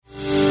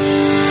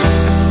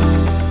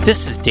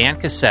This is Dan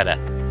Cassetta,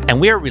 and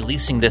we are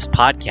releasing this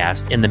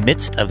podcast in the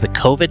midst of the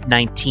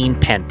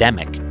COVID-19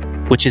 pandemic,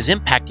 which is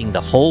impacting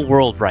the whole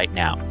world right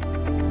now.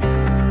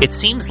 It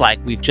seems like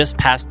we've just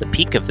passed the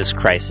peak of this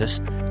crisis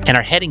and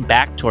are heading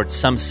back towards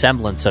some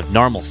semblance of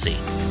normalcy.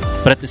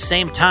 But at the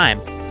same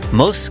time,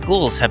 most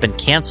schools have been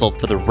canceled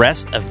for the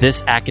rest of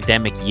this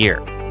academic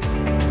year.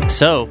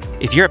 So,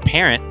 if you're a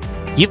parent,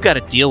 you've got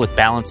to deal with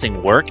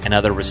balancing work and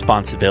other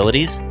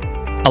responsibilities,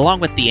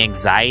 along with the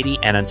anxiety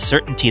and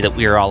uncertainty that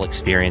we are all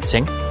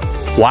experiencing,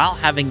 while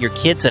having your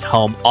kids at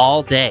home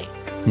all day,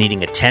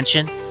 needing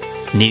attention,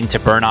 needing to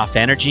burn off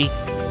energy,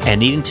 and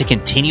needing to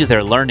continue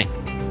their learning.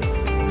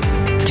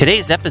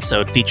 Today's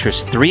episode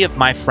features three of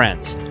my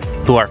friends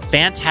who are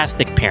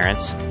fantastic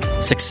parents,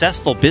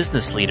 successful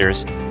business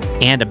leaders,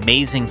 and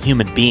amazing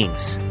human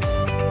beings.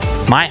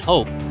 My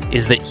hope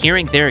is that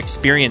hearing their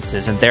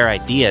experiences and their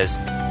ideas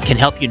can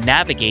help you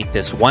navigate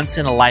this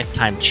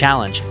once-in-a-lifetime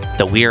challenge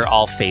that we are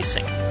all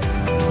facing.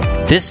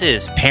 This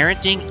is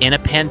Parenting in a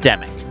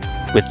Pandemic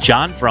with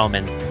John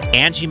Vroman,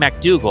 Angie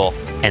McDougall,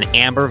 and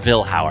Amber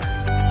Vilhauer.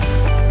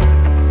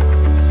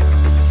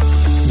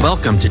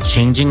 Welcome to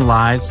Changing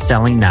Lives,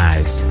 Selling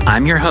Knives.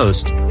 I'm your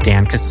host,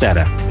 Dan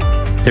Cassetta.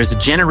 There's a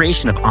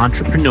generation of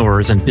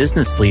entrepreneurs and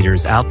business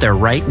leaders out there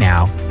right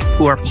now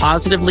who are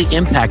positively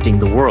impacting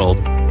the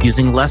world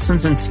using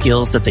lessons and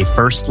skills that they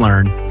first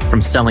learned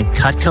from selling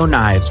Cutco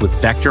knives with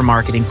Vector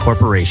Marketing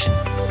Corporation.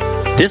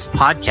 This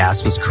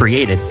podcast was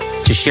created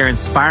to share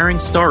inspiring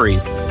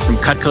stories from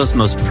Cutco's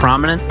most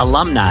prominent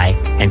alumni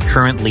and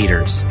current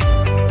leaders.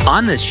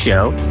 On this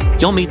show,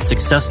 you'll meet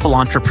successful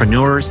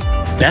entrepreneurs,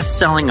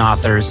 best-selling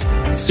authors,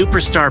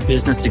 superstar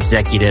business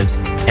executives,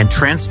 and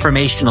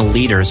transformational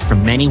leaders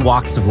from many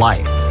walks of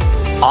life.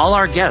 All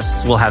our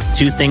guests will have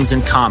two things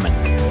in common.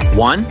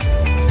 One,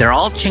 they're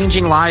all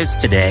changing lives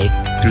today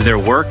through their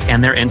work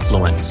and their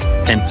influence.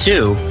 And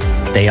two,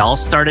 they all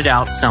started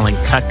out selling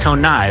Cutco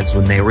knives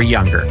when they were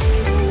younger.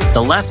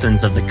 The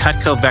lessons of the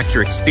Cutco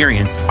Vector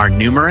experience are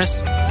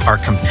numerous, are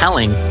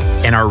compelling,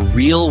 and are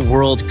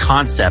real-world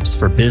concepts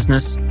for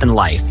business and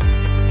life.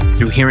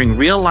 Through hearing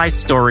real-life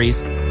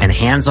stories and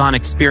hands-on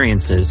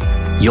experiences,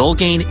 you'll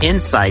gain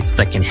insights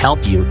that can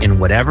help you in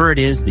whatever it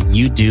is that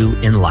you do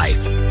in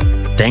life.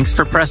 Thanks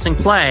for pressing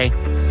play.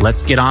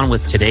 Let's get on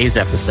with today's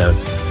episode.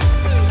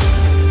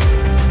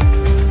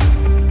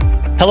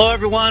 Hello,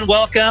 everyone.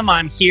 Welcome.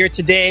 I'm here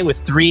today with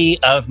three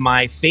of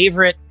my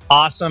favorite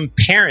awesome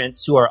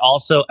parents who are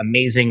also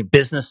amazing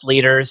business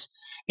leaders.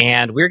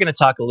 And we're going to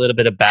talk a little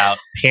bit about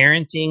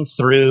parenting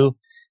through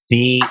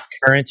the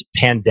current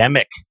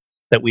pandemic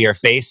that we are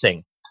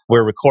facing.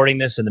 We're recording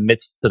this in the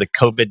midst of the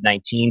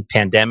COVID-19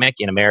 pandemic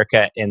in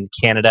America, in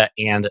Canada,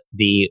 and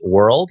the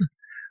world.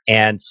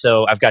 And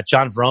so I've got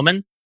John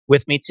Vroman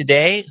with me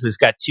today, who's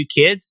got two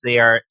kids. They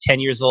are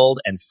 10 years old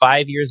and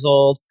 5 years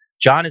old.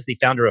 John is the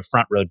founder of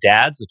Front Row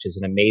Dads, which is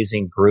an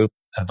amazing group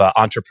of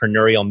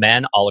entrepreneurial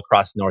men all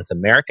across North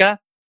America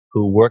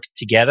who work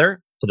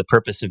together for the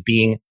purpose of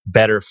being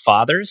better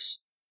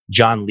fathers.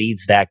 John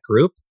leads that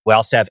group. We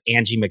also have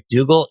Angie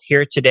McDougall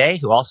here today,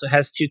 who also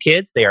has two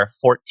kids. They are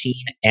 14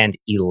 and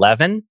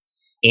 11.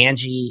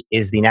 Angie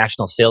is the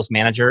national sales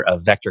manager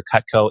of Vector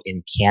Cutco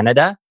in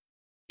Canada.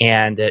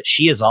 And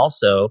she is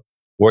also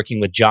working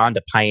with John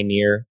to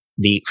pioneer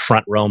the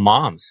Front Row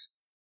Moms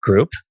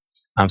group.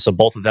 So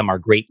both of them are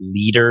great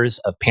leaders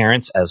of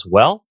parents as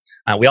well.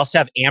 We also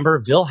have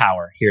Amber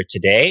Vilhauer here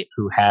today,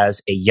 who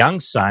has a young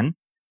son,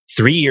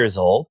 3 years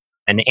old.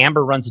 And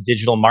Amber runs a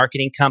digital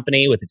marketing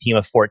company with a team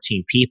of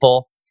 14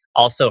 people.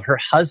 Also, her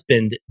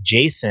husband,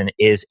 Jason,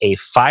 is a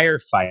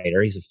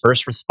firefighter. He's a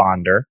first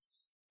responder.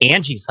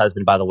 Angie's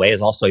husband, by the way,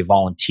 is also a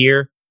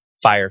volunteer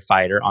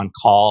firefighter on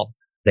call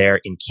there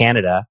in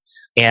Canada.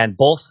 And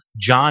both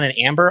John and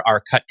Amber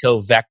are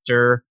Cutco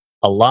Vector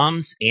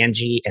alums.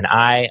 Angie and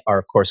I are,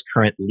 of course,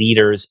 current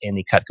leaders in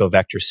the Cutco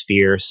Vector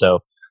sphere.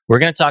 So we're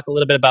going to talk a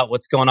little bit about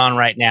what's going on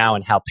right now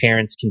and how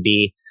parents can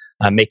be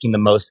making the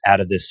most out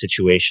of this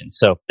situation.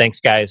 So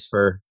thanks, guys,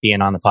 for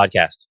being on the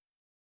podcast.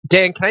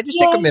 Dan, can I just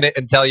take a minute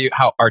and tell you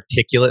how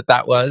articulate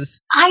that was?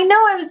 I know.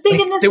 I was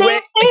thinking the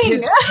same thing.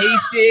 His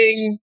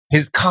pacing,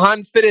 his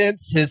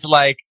confidence, it's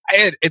like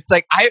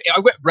I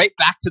went right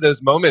back to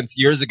those moments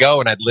years ago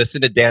when I'd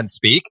listen to Dan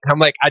speak. I'm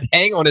like, I'd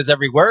hang on his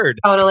every word.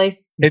 Totally.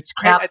 It's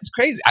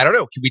crazy. I don't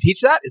know. Can we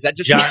teach that? Is that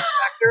just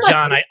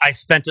John, I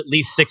spent at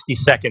least 60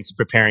 seconds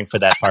preparing for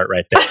that part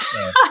right there.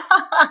 So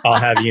I'll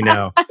have you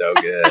know. So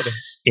good.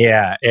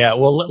 Yeah.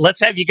 Well, let's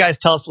have you guys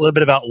tell us a little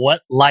bit about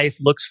what life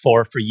looks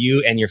for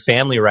you and your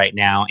family right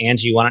now.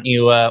 Angie, why don't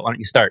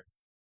you start?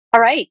 All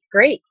right.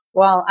 Great.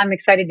 Well, I'm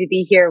excited to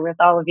be here with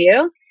all of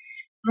you.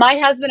 My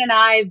husband and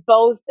I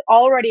both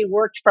already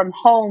worked from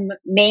home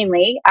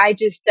mainly. I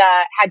just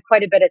had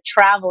quite a bit of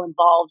travel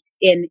involved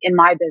in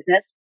my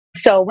business.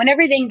 So when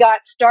everything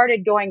got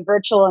started going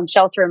virtual and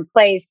shelter in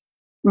place,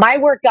 my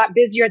work got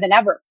busier than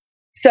ever.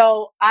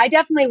 So I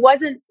definitely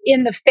wasn't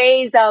in the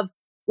phase of,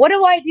 what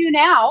do I do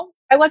now?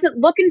 I wasn't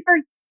looking for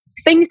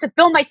things to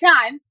fill my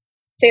time.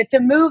 To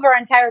move our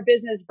entire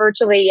business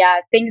virtually,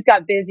 things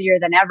got busier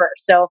than ever.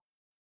 So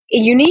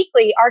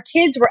uniquely, our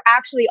kids were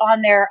actually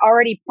on their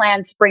already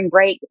planned spring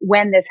break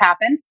when this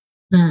happened.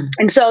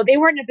 And so they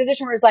weren't in a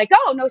position where it's like,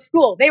 oh, no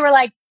school. They were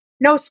like,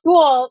 no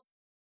school.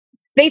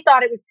 They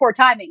thought it was poor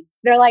timing.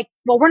 They're like,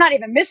 well, we're not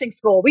even missing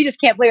school. We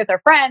just can't play with our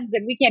friends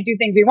and we can't do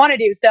things we want to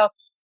do. So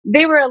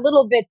they were a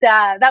little bit,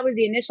 that was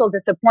the initial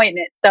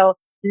disappointment. So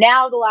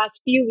now the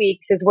last few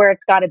weeks is where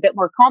it's got a bit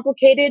more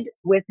complicated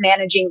with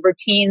managing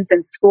routines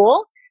in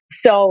school.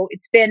 So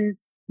it's been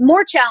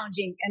more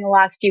challenging in the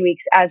last few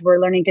weeks as we're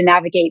learning to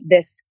navigate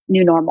this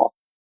new normal.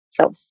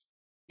 So,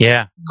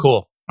 yeah,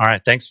 cool. All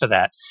right, thanks for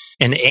that.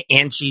 And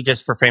Angie,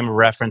 just for frame of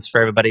reference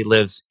for everybody,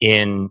 lives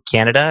in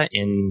Canada,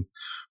 in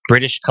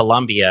British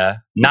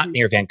Columbia, not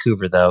near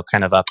Vancouver though,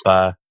 kind of up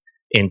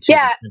into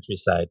the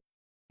countryside.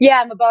 Yeah,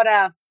 I'm about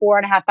a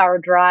 4.5 hour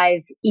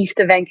drive east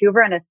of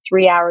Vancouver and a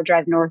 3 hour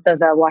drive north of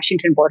the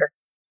Washington border.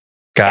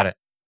 Got it.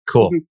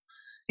 Cool.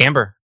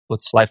 Amber,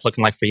 what's life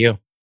looking like for you?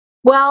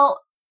 Well,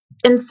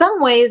 in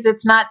some ways,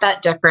 it's not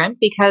that different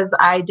because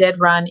I did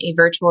run a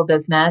virtual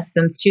business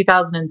since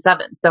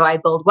 2007. So I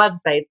build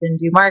websites and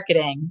do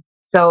marketing.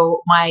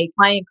 So my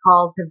client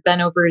calls have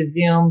been over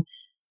Zoom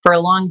for a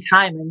long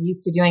time. I'm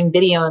used to doing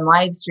video and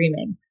live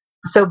streaming.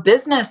 So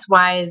business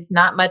wise,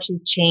 not much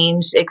has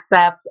changed,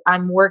 except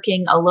I'm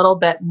working a little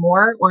bit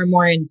more or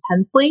more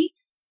intensely.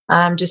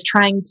 Just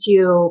trying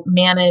to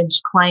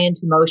manage client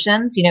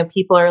emotions. You know,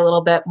 people are a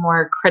little bit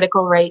more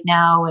critical right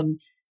now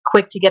and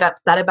quick to get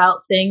upset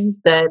about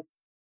things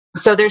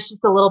so there's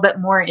just a little bit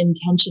more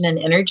intention and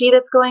energy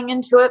that's going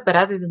into it. But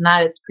other than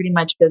that, it's pretty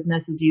much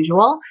business as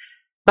usual.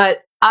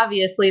 But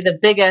obviously the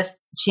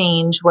biggest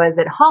change was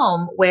at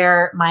home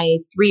where my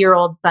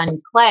 3-year-old son,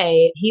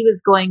 Clay, he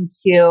was going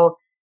to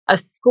a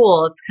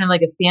school. It's kind of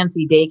like a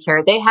fancy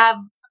daycare. They have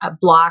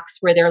blocks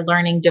where they're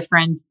learning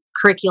different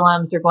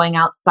curriculums. They're going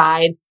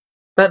outside.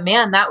 But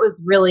man, that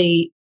was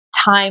really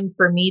time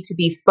for me to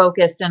be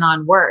focused and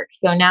on work.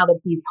 So now that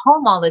he's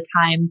home all the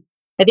time,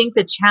 I think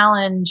the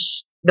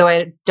challenge, though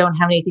I don't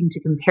have anything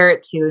to compare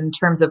it to in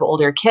terms of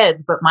older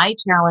kids, but my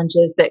challenge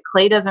is that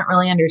Clay doesn't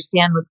really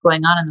understand what's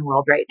going on in the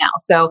world right now.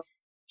 So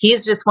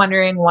he's just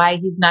wondering why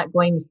he's not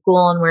going to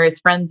school and where his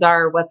friends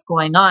are, what's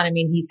going on. I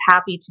mean, he's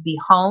happy to be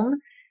home,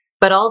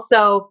 but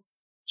also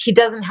he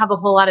doesn't have a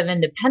whole lot of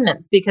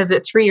independence because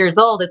at 3 years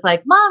old, it's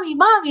like, mommy,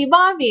 mommy,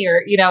 mommy,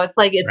 or, you know, it's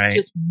like, it's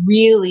just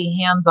really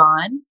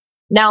hands-on.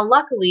 Now,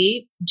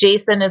 luckily,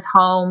 Jason is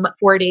home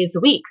 4 days a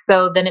week.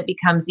 So then it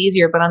becomes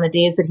easier. But on the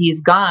days that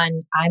he's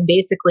gone, I'm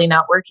basically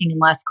not working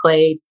unless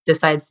Clay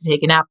decides to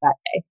take a nap that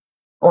day,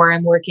 or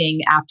I'm working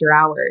after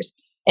hours.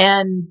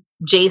 And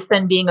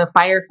Jason being a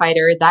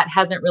firefighter, that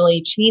hasn't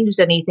really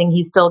changed anything.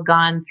 He's still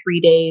gone 3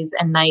 days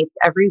and nights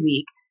every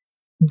week.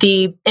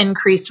 The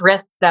increased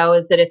risk, though,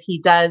 is that if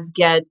he does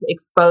get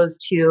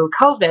exposed to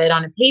COVID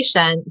on a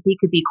patient, he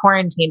could be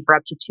quarantined for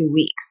up to 2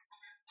 weeks.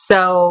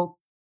 So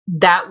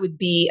that would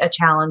be a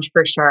challenge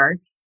for sure.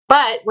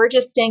 But we're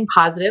just staying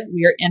positive.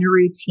 We're in a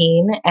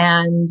routine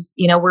and,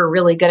 you know, we're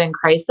really good in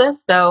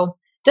crisis. So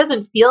it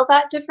doesn't feel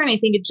that different. I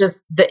think it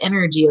just, the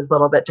energy is a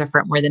little bit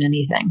different more than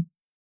anything.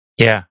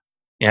 Yeah.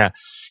 Yeah.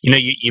 You know,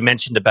 you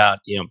mentioned about,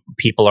 you know,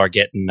 people are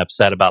getting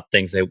upset about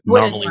things they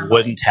normally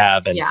wouldn't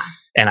have.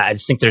 And I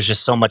just think there's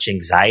just so much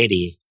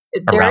anxiety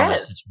around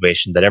this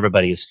situation that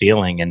everybody is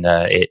feeling. And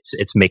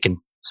it's making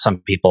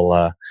some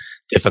people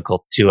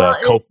difficult to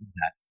cope with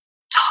that.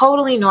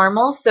 Totally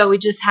normal. So we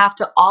just have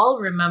to all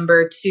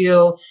remember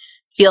to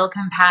feel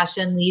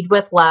compassion, lead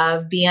with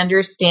love, be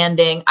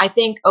understanding. I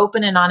think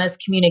open and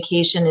honest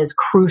communication is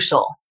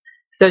crucial.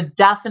 So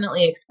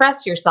definitely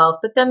express yourself,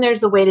 but then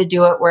there's a way to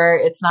do it where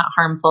it's not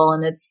harmful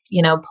and it's,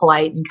 you know,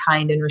 polite and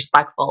kind and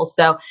respectful.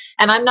 So,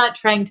 and I'm not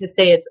trying to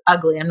say it's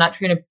ugly. I'm not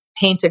trying to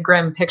paint a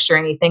grim picture or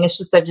anything. It's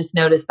just, I've just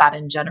noticed that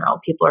in general,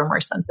 people are more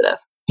sensitive.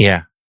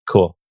 Yeah.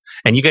 Cool.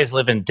 And you guys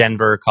live in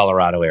Denver,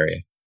 Colorado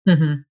area.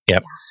 Mm-hmm.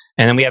 Yep.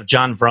 And then we have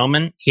John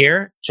Vroman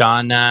here.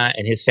 John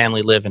and his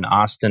family live in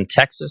Austin,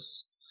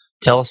 Texas.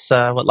 Tell us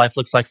what life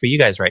looks like for you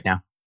guys right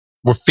now.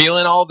 We're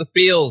feeling all the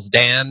feels,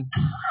 Dan.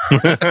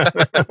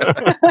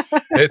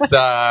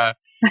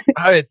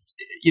 It's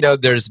you know,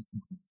 there's,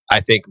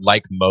 I think,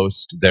 like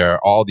most, there are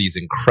all these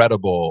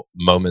incredible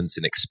moments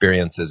and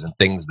experiences and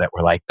things that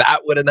were like,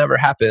 that would have never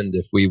happened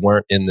if we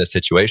weren't in this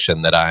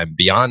situation, that I'm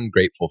beyond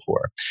grateful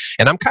for.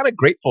 And I'm kind of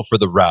grateful for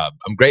the rub.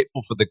 I'm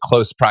grateful for the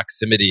close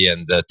proximity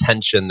and the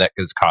tension that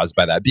is caused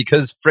by that,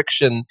 because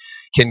friction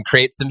can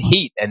create some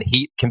heat and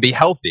heat can be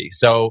healthy.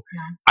 So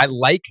I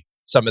like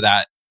some of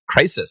that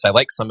crisis. I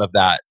like some of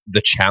that,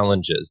 the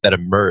challenges that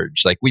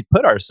emerge. Like we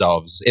put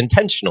ourselves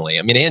intentionally.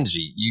 I mean,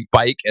 Angie, you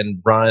bike and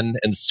run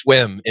and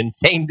swim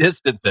insane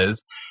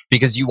distances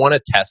because you want to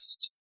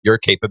test your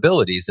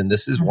capabilities. And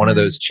this is one of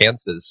those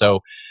chances. So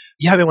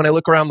yeah, I mean, when I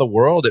look around the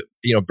world, it,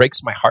 you know,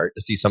 breaks my heart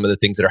to see some of the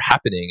things that are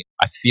happening.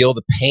 I feel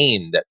the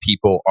pain that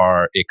people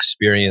are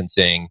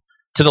experiencing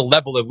to the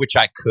level of which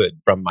I could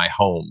from my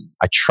home.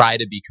 I try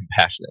to be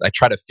compassionate. I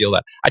try to feel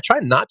that. I try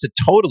not to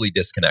totally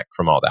disconnect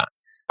from all that.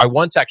 I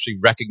want to actually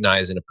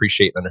recognize and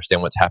appreciate and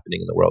understand what's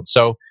happening in the world.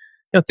 So, you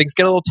know, things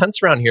get a little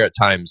tense around here at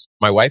times.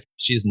 My wife,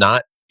 she's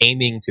not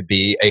aiming to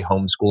be a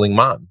homeschooling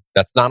mom.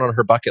 That's not on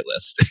her bucket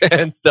list.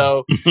 And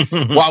so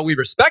while we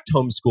respect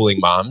homeschooling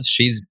moms,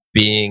 she's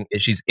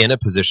in a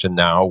position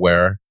now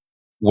where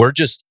we're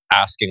just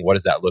asking, what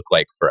does that look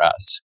like for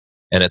us?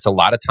 And it's a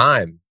lot of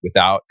time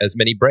without as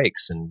many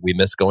breaks. And we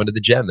miss going to the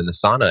gym and the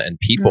sauna and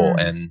people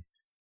and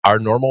our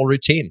normal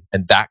routine.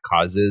 And that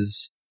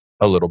causes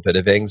a little bit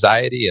of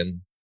anxiety.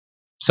 And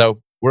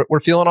so we're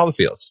feeling all the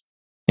feels.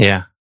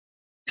 Yeah.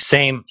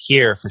 Same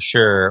here for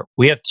sure.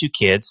 We have 2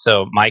 kids.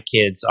 So my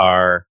kids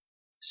are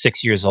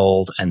 6 years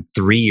old and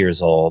 3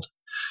 years old.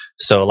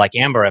 So like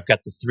Amber, I've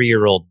got the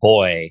 3-year-old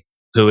boy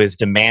who is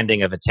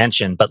demanding of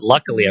attention. But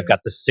luckily, I've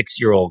got the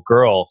 6-year-old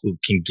girl who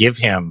can give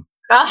him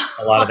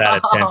a lot of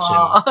that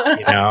attention,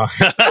 you know?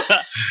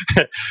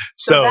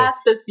 So that's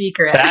the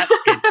secret.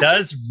 It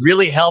does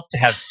really help to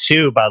have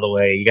 2, by the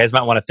way. You guys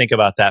might want to think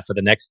about that for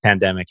the next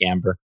pandemic,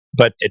 Amber.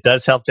 But it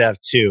does help to have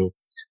 2.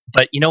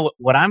 But you know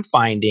what I'm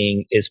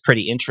finding is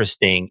pretty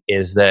interesting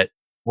is that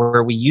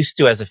where we used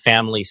to as a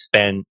family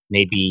spend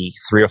maybe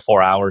 3 or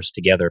 4 hours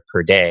together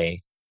per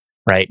day,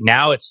 right?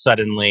 Now it's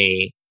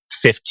suddenly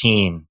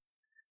 15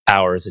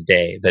 hours a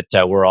day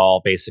that we're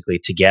all basically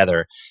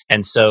together.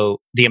 And so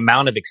the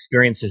amount of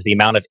experiences, the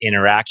amount of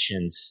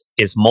interactions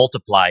is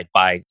multiplied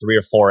by 3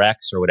 or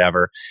 4x or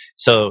whatever.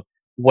 So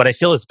what I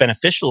feel is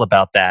beneficial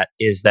about that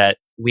is that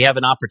we have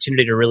an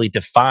opportunity to really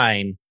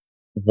define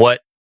what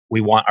we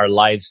want our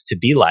lives to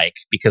be like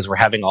because we're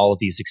having all of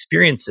these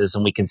experiences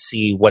and we can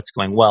see what's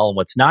going well and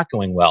what's not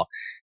going well.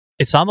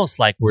 It's almost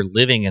like we're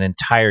living an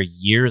entire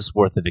year's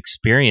worth of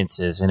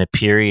experiences in a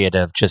period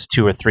of just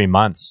 2 or 3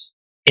 months.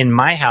 In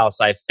my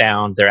house, I've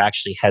found there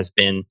actually has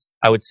been,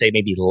 I would say,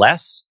 maybe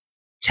less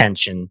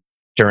tension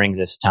during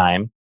this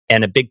time.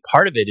 And a big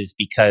part of it is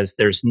because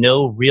there's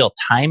no real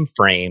time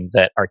frame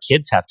that our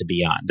kids have to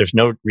be on. There's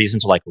no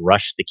reason to like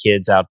rush the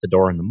kids out the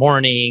door in the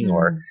morning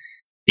or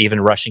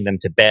even rushing them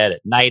to bed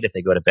at night if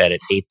they go to bed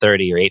at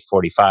 8:30 or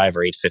 8:45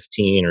 or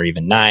 8:15 or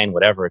even 9,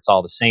 whatever. It's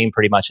all the same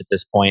pretty much at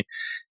this point.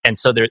 And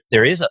so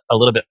there is a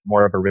little bit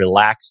more of a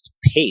relaxed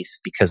pace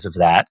because of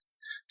that.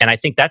 And I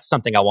think that's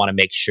something I want to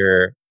make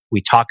sure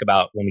we talk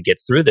about when we get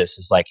through this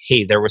is like,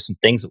 hey, there were some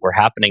things that were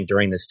happening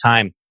during this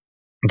time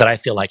that I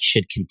feel like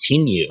should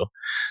continue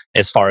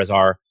as far as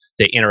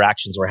the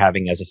interactions we're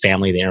having as a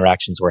family, the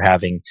interactions we're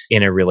having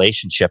in a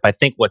relationship. I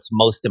think what's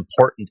most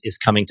important is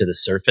coming to the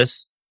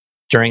surface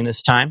during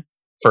this time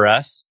for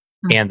us,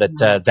 and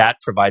that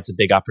provides a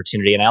big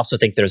opportunity. And I also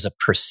think there's a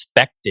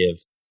perspective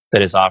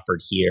that is offered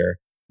here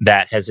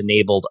that has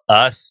enabled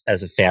us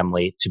as a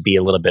family to be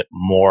a little bit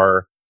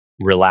more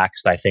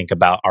relaxed, I think,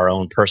 about our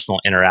own personal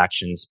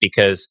interactions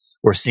because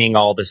we're seeing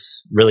all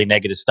this really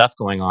negative stuff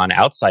going on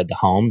outside the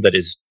home that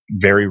is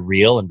very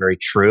real and very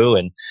true.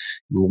 And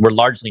we're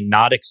largely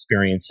not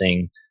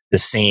experiencing the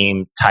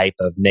same type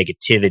of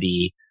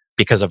negativity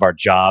because of our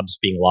jobs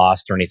being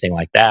lost or anything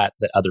like that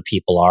other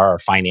people are, our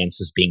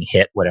finances being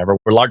hit, whatever.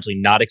 We're largely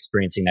not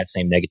experiencing that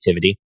same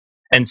negativity.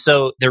 And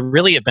so there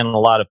really have been a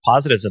lot of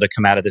positives that have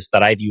come out of this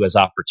that I view as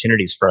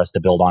opportunities for us to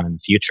build on in the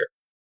future.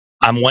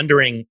 I'm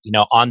wondering,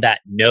 on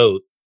that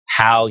note,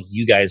 how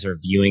you guys are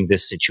viewing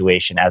this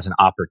situation as an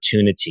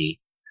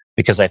opportunity,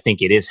 because I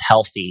think it is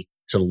healthy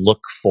to look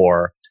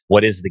for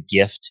what is the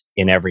gift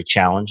in every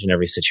challenge, in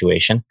every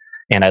situation.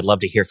 And I'd love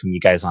to hear from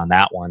you guys on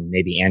that one.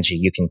 Maybe Angie,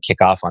 you can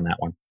kick off on that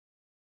one.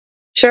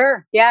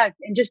 Sure. Yeah.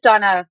 And just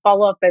on a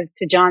follow-up as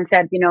to John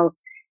said,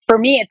 for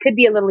me, it could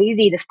be a little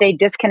easy to stay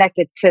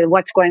disconnected to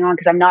what's going on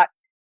because I'm not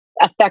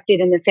affected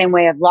in the same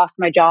way. I've lost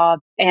my job.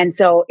 And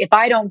so if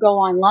I don't go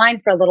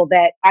online for a little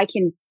bit, I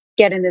can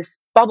get in this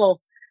bubble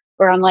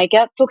where I'm like,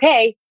 yeah, it's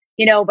okay,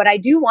 but I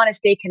do want to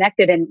stay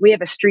connected. And we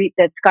have a street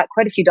that's got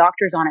quite a few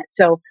doctors on it.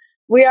 So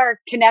we are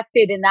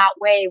connected in that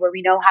way where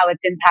we know how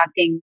it's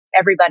impacting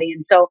everybody.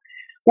 And so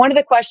one of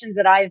the questions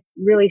that I've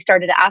really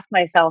started to ask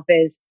myself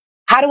is,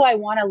 how do I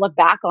want to look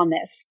back on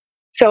this?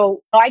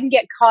 So I can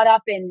get caught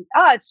up in,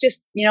 it's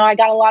just, I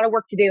got a lot of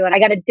work to do and I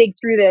got to dig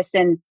through this.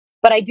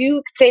 But I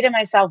do say to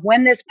myself,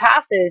 when this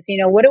passes,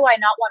 what do I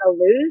not want to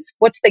lose?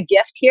 What's the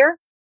gift here?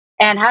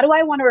 And how do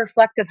I want to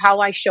reflect of how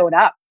I showed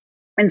up?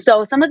 And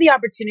so some of the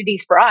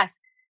opportunities for us,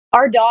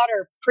 our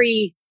daughter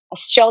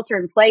pre-shelter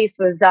in place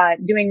was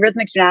doing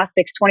rhythmic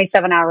gymnastics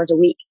 27 hours a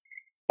week.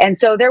 And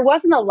so there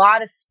wasn't a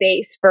lot of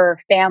space for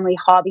family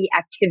hobby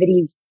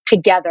activities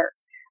together,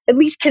 at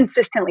least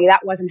consistently.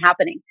 That wasn't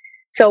happening.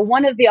 So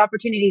one of the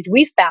opportunities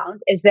we've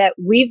found is that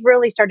we've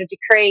really started to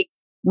create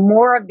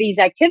more of these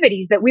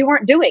activities that we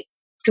weren't doing.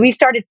 So we've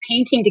started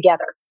painting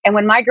together. And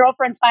when my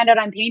girlfriends find out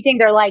I'm painting,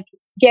 they're like,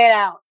 get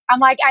out. I'm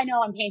like, I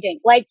know I'm painting.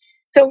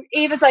 So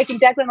Ava's like, and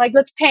Declan, like,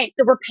 let's paint.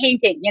 So we're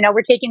painting,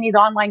 we're taking these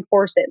online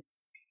courses.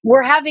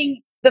 We're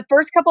having the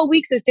first couple of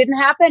weeks, this didn't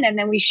happen. And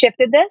then we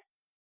shifted this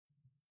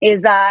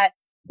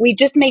we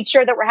just made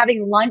sure that we're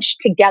having lunch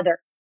together.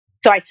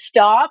 So I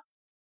stop,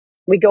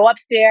 we go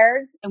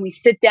upstairs and we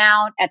sit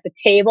down at the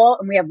table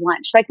and we have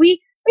lunch. Like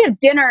we have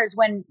dinners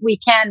when we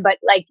can, but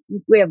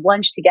we have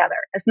lunch together.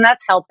 And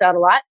that's helped out a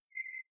lot.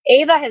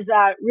 Ava has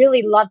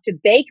really loved to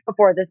bake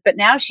before this, but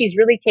now she's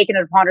really taken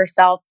it upon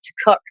herself to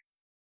cook.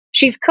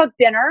 She's cooked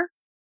dinner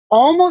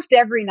almost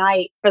every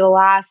night for the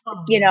last,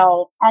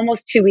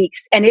 almost 2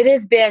 weeks. And it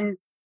has been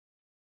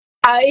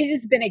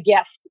a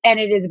gift and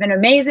it has been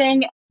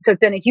amazing. So it's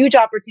been a huge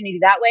opportunity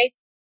that way.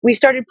 We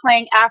started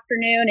playing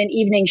afternoon and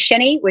evening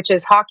shinny, which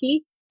is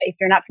hockey. If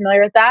you're not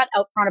familiar with that,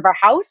 out front of our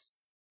house.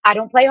 I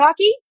don't play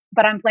hockey,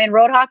 but I'm playing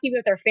road hockey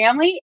with our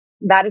family.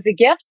 That is a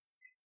gift.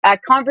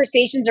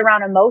 Conversations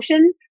around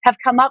emotions have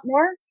come up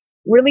more,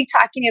 really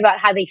talking about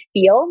how they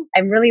feel.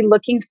 I'm really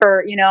looking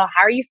for,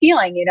 how are you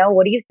feeling?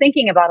 What are you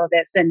thinking about all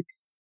this? And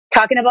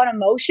talking about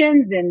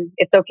emotions, and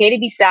it's okay to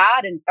be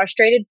sad and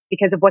frustrated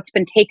because of what's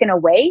been taken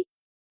away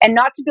and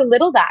not to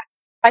belittle that.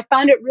 I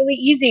found it really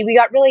easy. We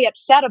got really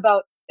upset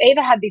about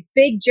Ava had these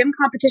big gym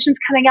competitions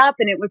coming up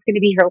and it was going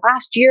to be her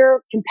last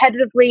year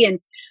competitively. And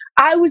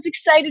I was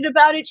excited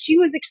about it. She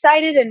was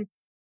excited. And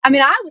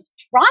I was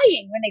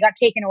crying when they got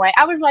taken away.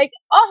 I was like,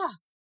 oh.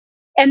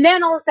 And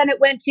then all of a sudden it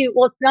went to,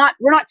 well,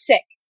 we're not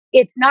sick.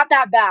 It's not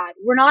that bad.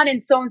 We're not in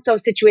so-and-so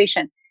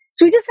situation.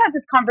 So we just had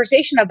this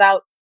conversation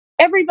about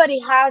everybody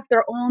has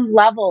their own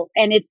level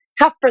and it's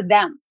tough for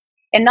them,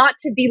 and not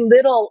to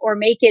belittle or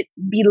make it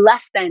be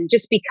less than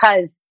just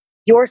because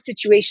your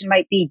situation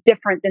might be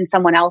different than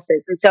someone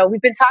else's. And so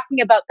we've been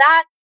talking about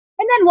that,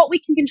 and then what we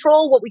can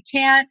control, what we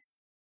can't,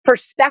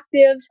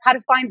 perspective, how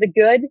to find the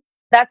good.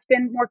 That's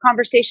been more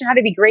conversation, how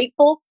to be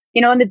grateful.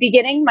 In the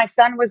beginning, my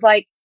son was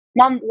like,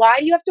 Mom, why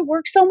do you have to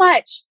work so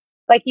much?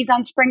 Like, he's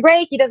on spring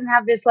break. He doesn't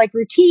have this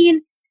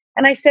routine.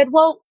 And I said,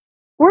 well,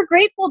 we're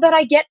grateful that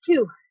I get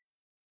to.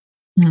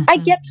 Mm-hmm. I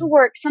get to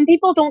work. Some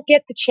people don't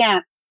get the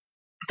chance.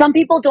 Some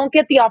people don't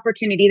get the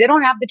opportunity. They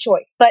don't have the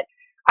choice, but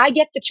I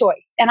get the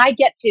choice and I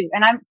get to,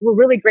 and we're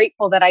really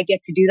grateful that I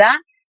get to do that.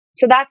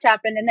 So that's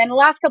happened. And then the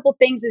last couple of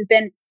things has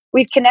been,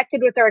 we've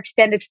connected with our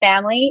extended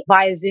family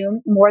via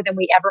Zoom more than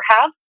we ever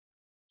have.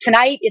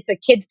 Tonight, it's a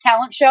kids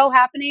talent show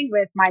happening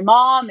with my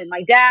mom and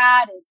my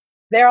dad, and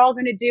they're all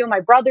going to do my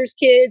brother's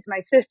kids, my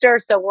sister.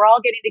 So we're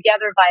all getting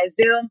together via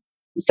Zoom.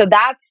 So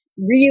that's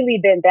really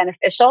been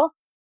beneficial.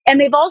 And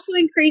they've also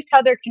increased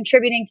how they're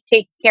contributing to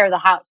take care of the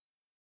house.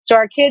 So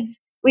our kids,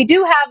 we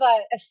do have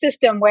a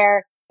system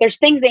where there's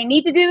things they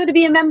need to do to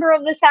be a member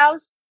of this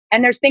house,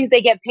 and there's things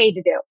they get paid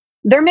to do.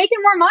 They're making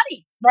more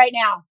money right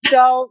now.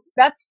 So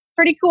that's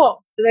pretty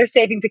cool. Their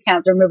savings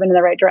accounts are moving in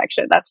the right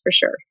direction. That's for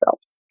sure. So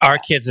our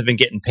kids have been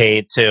getting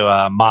paid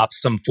to mop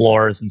some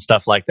floors and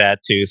stuff like that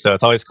too. So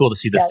it's always cool to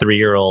see the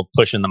 3-year-old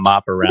pushing the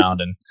mop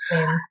around and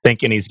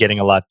thinking he's getting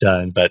a lot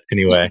done. But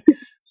anyway,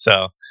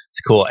 so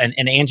it's cool. And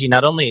Angie,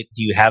 not only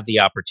do you have the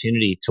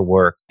opportunity to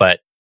work,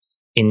 but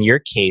in your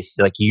case,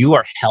 you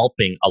are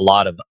helping a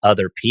lot of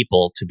other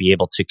people to be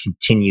able to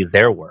continue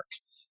their work.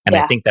 And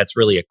I think that's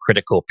really a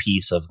critical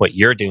piece of what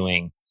you're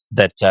doing.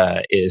 That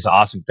is an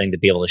awesome thing to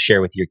be able to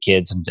share with your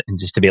kids, and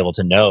just to be able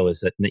to know is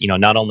that,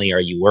 not only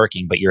are you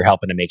working, but you're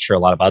helping to make sure a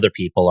lot of other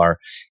people are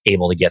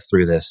able to get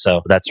through this.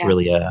 So that's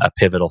really a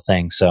pivotal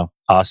thing. So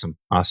awesome.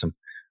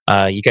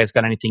 You guys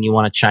got anything you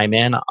want to chime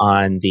in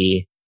on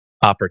the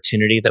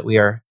opportunity that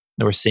we're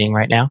seeing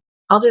right now?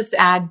 I'll just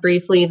add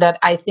briefly that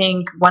I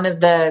think one of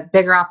the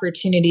bigger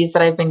opportunities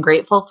that I've been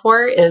grateful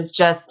for is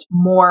just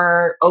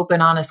more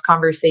open, honest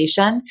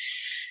conversation.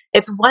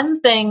 It's one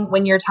thing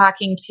when you're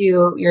talking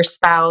to your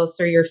spouse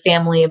or your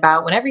family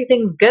about when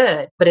everything's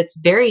good, but it's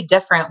very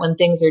different when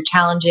things are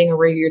challenging or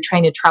where you're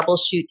trying to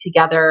troubleshoot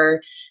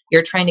together.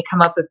 You're trying to come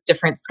up with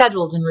different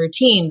schedules and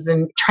routines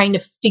and trying to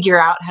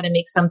figure out how to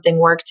make something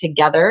work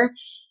together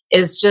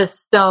is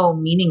just so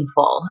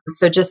meaningful.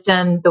 So just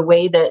in the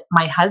way that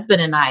my husband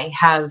and I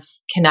have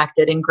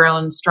connected and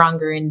grown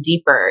stronger and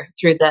deeper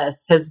through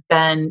this has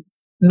been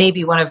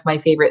maybe one of my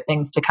favorite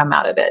things to come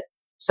out of it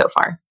so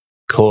far.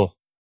 Cool.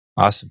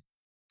 Awesome.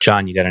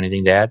 John, you got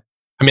anything to add?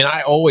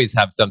 I always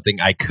have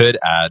something I could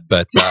add,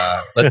 but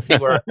let's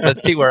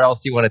see where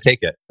else you want to take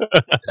it.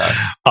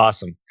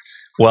 Awesome.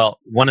 Well,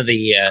 one of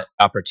the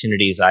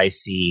opportunities I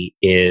see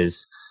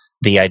is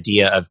the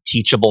idea of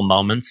teachable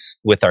moments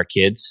with our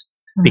kids,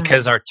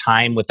 because our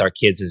time with our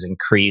kids is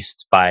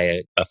increased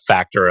by a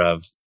factor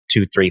of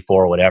 2, 3,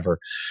 4, whatever.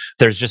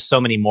 There's just so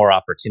many more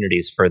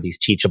opportunities for these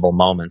teachable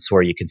moments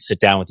where you can sit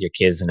down with your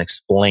kids and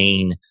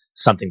explain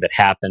something that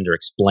happened or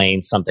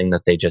explain something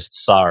that they just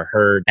saw or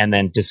heard, and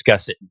then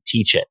discuss it and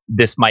teach it.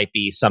 This might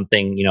be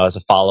something, as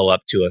a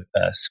follow-up to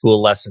a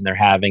school lesson they're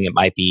having. It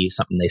might be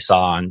something they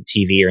saw on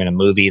TV or in a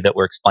movie that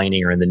we're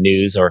explaining, or in the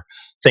news, or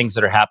things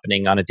that are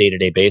happening on a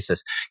day-to-day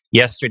basis.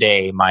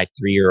 Yesterday, my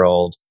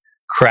 3-year-old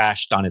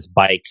crashed on his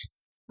bike.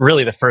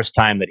 Really the first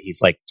time that he's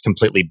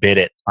completely bit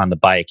it on the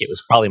bike. It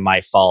was probably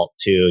my fault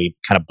too. He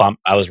kind of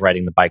bumped, I was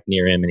riding the bike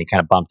near him and he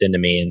kind of bumped into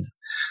me, and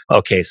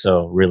okay,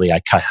 so really I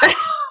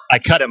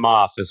cut him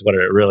off is what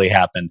it really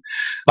happened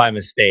by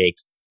mistake.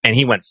 And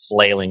he went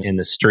flailing in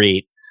the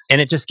street. And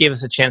it just gave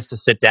us a chance to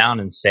sit down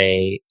and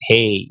say,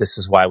 hey, this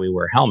is why we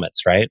wear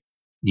helmets, right?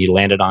 You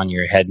landed on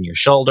your head and your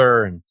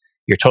shoulder and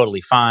you're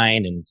totally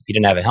fine. And if you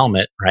didn't have a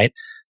helmet, right,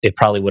 it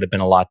probably would have been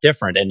a lot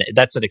different. And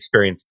that's an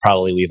experience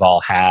probably we've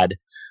all had.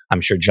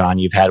 I'm sure, John,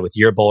 you've had with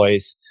your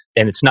boys.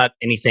 and it's not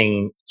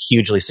anything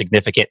hugely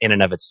significant in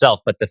and of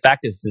itself. But the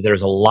fact is that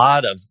there's a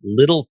lot of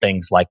little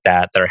things like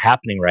that are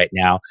happening right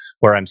now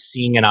where I'm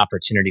seeing an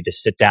opportunity to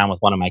sit down with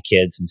one of my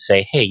kids and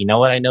say, hey, you know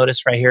what I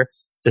noticed right here?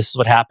 This is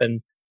what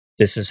happened.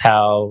 This is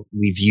how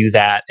we view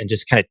that, and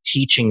just kind of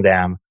teaching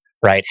them,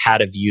 right, how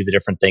to view the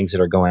different things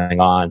that are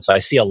going on. So I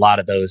see a lot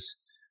of those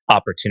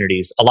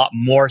opportunities, a lot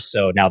more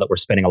so now that we're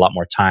spending a lot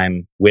more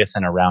time with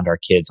and around our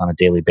kids on a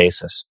daily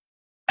basis.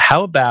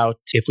 How about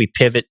if we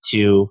pivot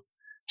to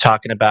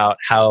talking about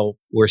how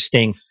we're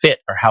staying fit,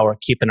 or how we're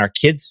keeping our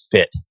kids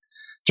fit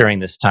during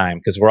this time?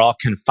 Because we're all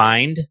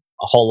confined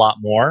a whole lot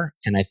more.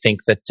 And I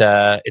think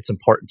that it's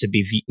important to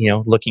be,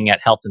 looking at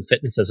health and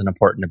fitness as an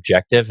important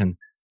objective. And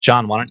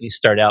John, why don't you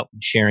start out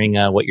sharing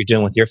what you're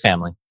doing with your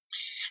family?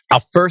 I'll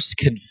first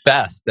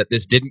confess that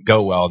this didn't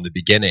go well in the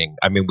beginning.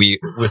 I mean, we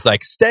was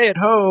like, stay at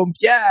home.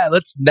 Yeah,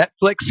 let's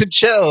Netflix and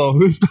chill.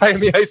 Who's buying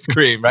me ice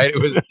cream, right?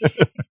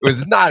 It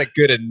was not a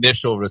good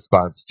initial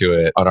response to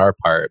it on our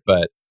part,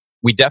 but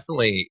we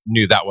definitely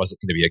knew that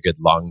wasn't going to be a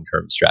good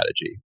long-term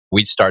strategy.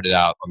 We started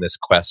out on this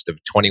quest of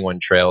 21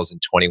 trails in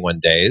 21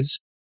 days.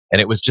 And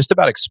it was just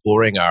about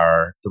exploring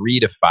our 3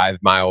 to 5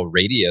 mile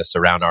radius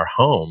around our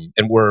home.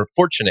 And we're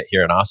fortunate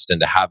here in Austin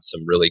to have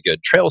some really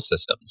good trail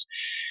systems.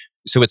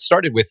 So it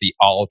started with the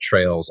All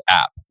Trails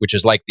app, which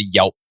is like the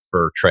Yelp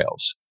for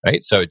trails,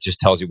 right? So it just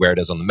tells you where it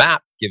is on the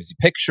map, gives you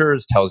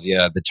pictures, tells you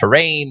the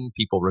terrain,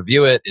 people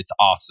review it. It's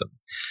awesome.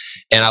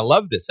 And I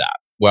love this app.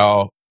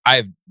 Well,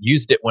 I've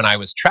used it when I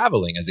was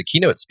traveling as a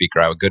keynote speaker.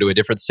 I would go to a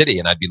different city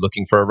and I'd be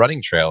looking for a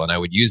running trail and I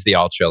would use the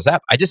All Trails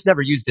app. I just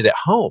never used it at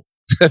home.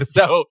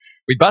 So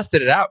we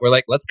busted it out. We're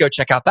like, let's go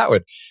check out that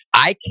one.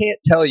 I can't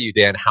tell you,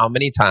 Dan, how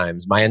many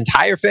times my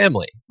entire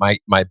family,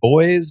 my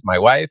boys, my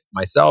wife,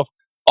 myself,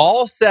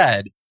 all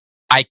said,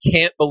 I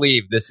can't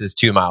believe this is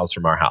 2 miles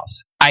from our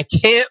house. I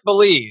can't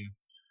believe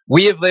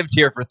we have lived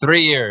here for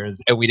 3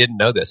 years and we didn't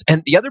know this.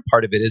 And the other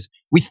part of it is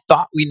we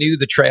thought we knew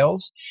the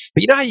trails,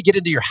 but you know how you get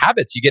into your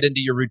habits, you get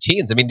into your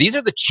routines. I mean, these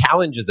are the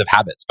challenges of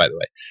habits, by the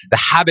way. The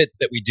habits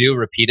that we do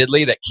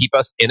repeatedly that keep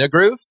us in a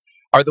groove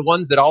are the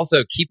ones that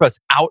also keep us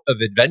out of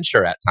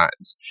adventure at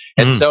times.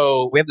 And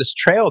so we have this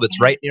trail that's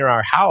right near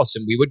our house,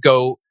 and we would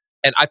go,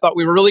 and I thought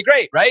we were really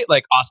great, right?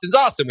 Like, Austin's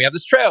awesome. We have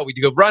this trail. We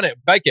go run it,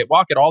 bike it,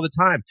 walk it all the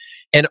time.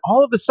 And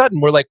all of a sudden,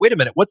 we're like, wait a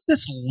minute, what's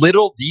this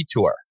little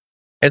detour?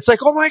 And it's like,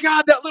 oh my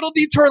God, that little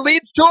detour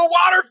leads to a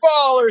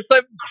waterfall or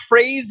some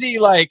crazy,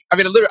 I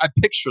have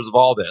pictures of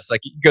all this.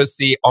 Like, you can go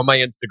see on my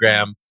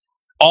Instagram,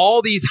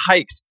 all these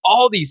hikes,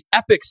 all these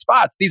epic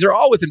spots. These are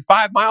all within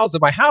 5 miles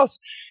of my house.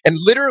 And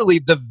literally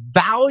the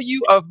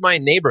value of my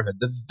neighborhood,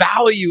 the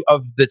value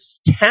of this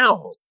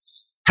town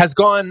has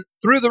gone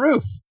through the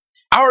roof.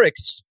 Our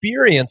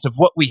experience of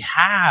what we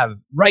have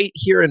right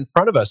here in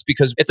front of us,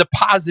 because it's a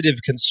positive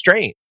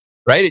constraint,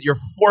 right? You're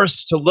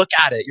forced to look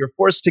at it. You're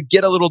forced to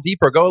get a little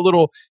deeper,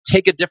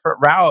 take a different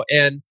route.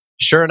 And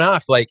sure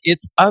enough,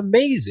 it's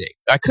amazing.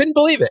 I couldn't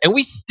believe it. And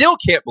we still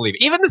can't believe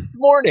it. Even this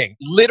morning,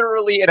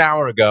 literally an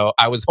hour ago,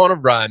 I was on a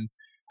run.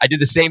 I did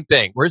the same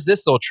thing. Where's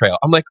this little trail?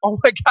 I'm like, oh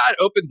my God,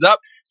 opens up.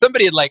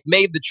 Somebody had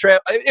made the trail.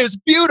 It was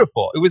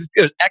beautiful. It was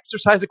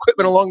exercise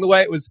equipment along the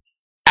way. It was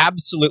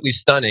absolutely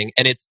stunning.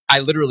 And I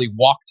literally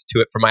walked to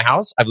it from my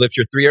house. I've lived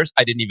here 3 years.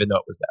 I didn't even know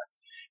it was there.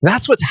 And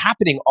that's what's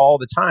happening all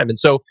the time. And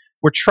so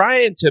we're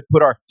trying to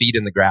put our feet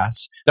in the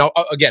grass. Now,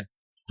 again,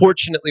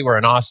 fortunately, we're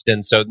in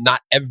Austin, so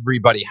not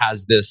everybody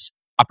has this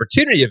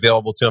opportunity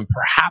available to them.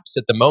 Perhaps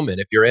at the moment,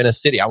 if you're in a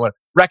city, I want to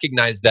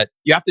recognize that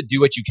you have to do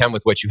what you can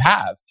with what you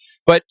have.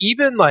 But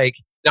even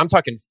I'm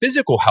talking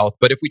physical health,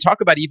 but if we talk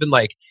about even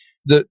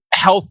the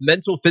health,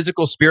 mental,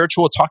 physical,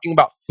 spiritual, talking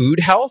about food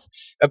health,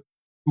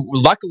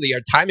 luckily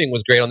our timing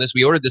was great on this.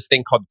 We ordered this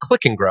thing called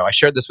Click and Grow. I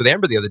shared this with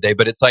Amber the other day,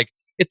 but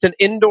it's an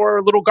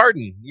indoor little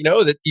garden,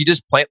 that you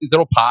just plant these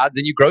little pods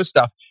and you grow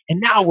stuff. And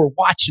now we're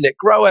watching it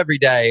grow every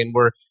day. And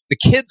the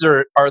kids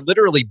are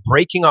literally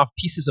breaking off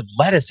pieces of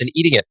lettuce and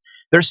eating it.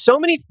 There's so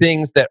many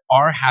things that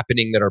are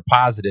happening that are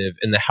positive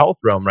in the health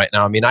realm right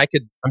now. I mean, I'm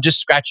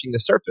just scratching the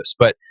surface,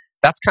 but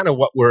that's kind of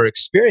what we're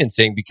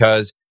experiencing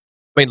because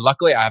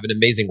luckily I have an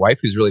amazing wife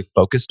who's really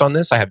focused on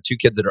this. I have 2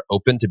 kids that are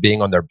open to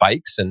being on their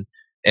bikes and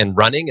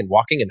running and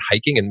walking and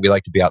hiking, and we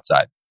like to be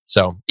outside.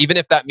 So even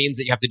if that means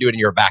that you have to do it in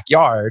your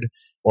backyard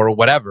or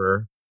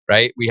whatever,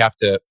 right? We have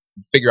to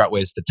figure out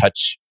ways to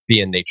be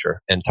in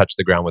nature and touch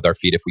the ground with our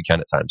feet if we can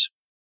at times.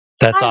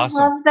 That's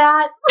awesome. I love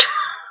that.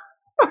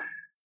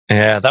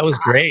 Yeah, that was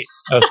great.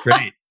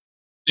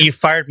 You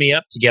fired me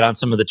up to get on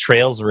some of the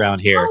trails around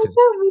here.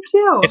 Me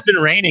too. It's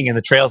been raining and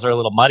the trails are a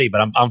little muddy,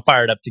 but I'm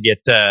fired up to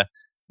get,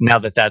 now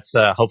that that's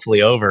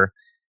hopefully over.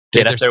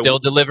 They're still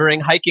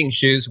delivering hiking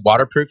shoes,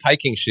 waterproof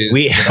hiking shoes.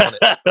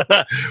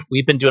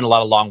 We've been doing a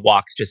lot of long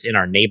walks just in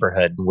our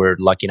neighborhood. We're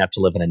lucky enough to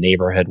live in a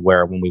neighborhood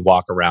where when we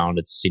walk around,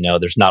 it's,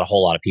 there's not a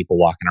whole lot of people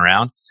walking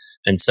around.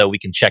 And so we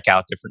can check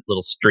out different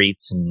little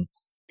streets and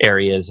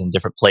areas and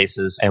different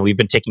places. And we've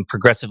been taking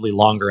progressively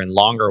longer and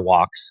longer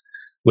walks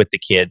with the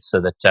kids so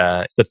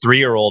that the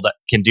 3-year-old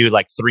can do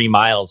 3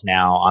 miles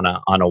now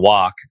on a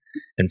walk.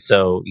 And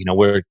so,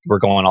 we're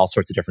going all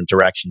sorts of different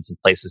directions and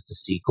places to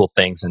see cool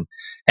things.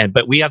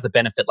 But we have the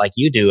benefit, like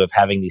you do, of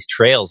having these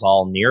trails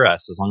all near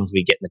us. As long as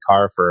we get in the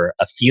car for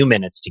a few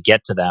minutes to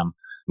get to them,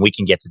 we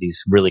can get to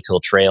these really cool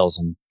trails.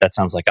 And that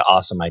sounds like an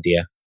awesome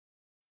idea.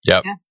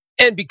 Yep. Yeah.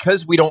 And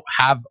because we don't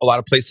have a lot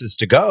of places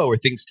to go or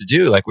things to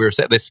do, like we were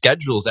saying, the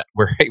schedules that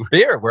we're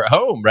here, we're at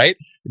home, right?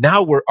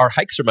 Now our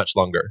hikes are much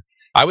longer.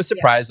 I was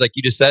surprised, like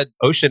you just said,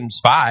 Ocean's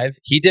 5,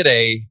 he did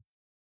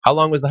how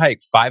long was the hike?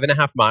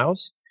 5.5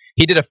 miles?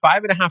 He did a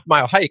 5.5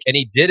 mile hike, and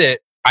he did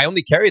it. I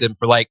only carried him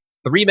for like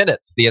 3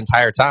 minutes the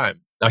entire time.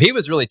 Now, he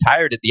was really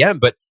tired at the end,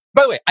 but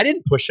by the way, I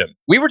didn't push him.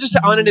 We were just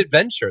on an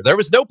adventure. There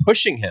was no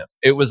pushing him.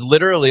 It was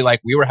literally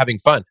like we were having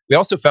fun. We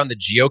also found the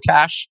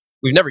geocache.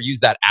 We've never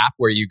used that app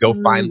where you go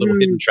find little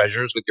hidden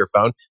treasures with your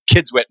phone.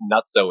 Kids went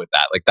nutso with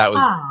that. Like that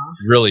was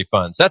really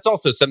fun. So that's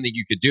also something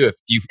you could do if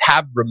you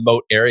have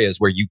remote areas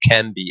where you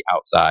can be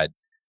outside.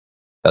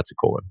 That's a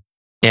cool one.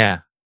 Yeah.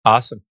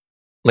 Awesome.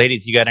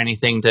 Ladies, you got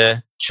anything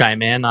to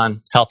chime in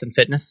on health and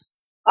fitness?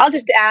 I'll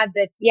just add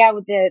that,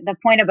 with the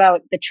point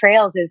about the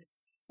trails is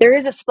there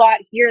is a spot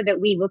here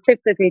that we will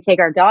typically take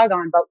our dog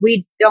on, but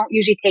we don't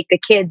usually take the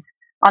kids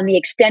on the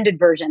extended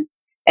version.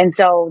 And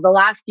so the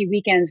last few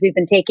weekends, we've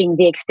been taking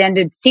the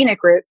extended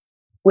scenic route,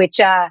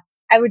 which I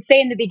would say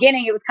in the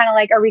beginning, it was kind of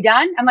like, are we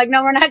done? I'm like,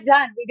 no, we're not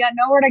done. We got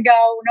nowhere to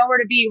go, nowhere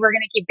to be. We're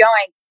going to keep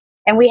going.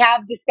 And we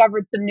have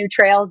discovered some new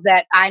trails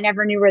that I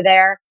never knew were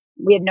there.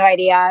 We had no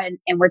idea.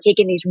 And we're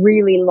taking these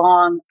really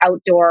long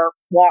outdoor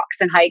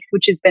walks and hikes,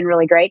 which has been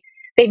really great.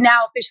 They've now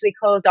officially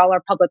closed all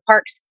our public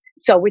parks.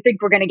 So we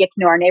think we're going to get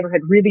to know our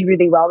neighborhood really,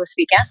 really well this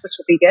weekend, which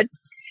will be good.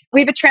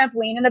 We have a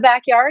trampoline in the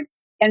backyard.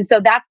 And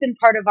so that's been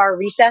part of our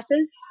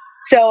recesses.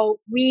 So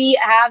we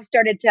have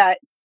started to,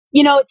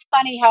 it's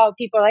funny how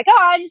people are like,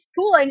 oh, I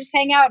just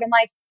hang out. I'm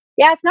like,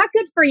 yeah, it's not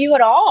good for you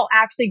at all,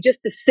 actually,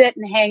 just to sit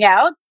and hang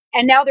out.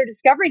 And now they're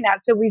discovering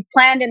that. So we've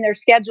planned in their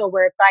schedule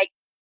where it's like,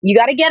 you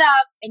got to get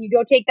up and you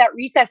go take that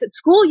recess. At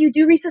school, you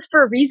do recess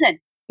for a reason.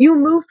 You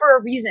move for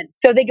a reason.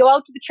 So they go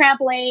out to the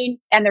trampoline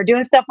and they're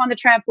doing stuff on the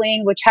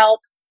trampoline, which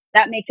helps.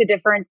 That makes a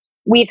difference.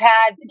 We've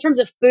had, in terms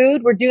of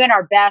food, we're doing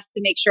our best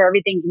to make sure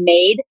everything's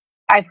made.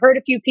 I've heard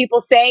a few people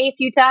say a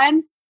few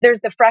times, there's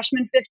the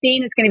freshman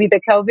 15. It's going to be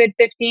the COVID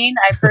 15.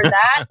 I've heard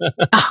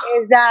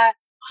that.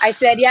 I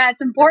said, yeah,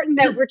 it's important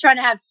that we're trying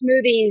to have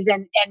smoothies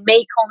and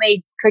make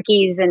homemade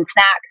cookies and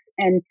snacks,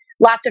 and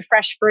lots of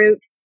fresh fruit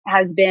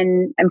has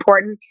been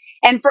important.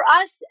 And for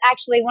us,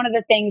 actually, one of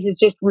the things is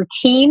just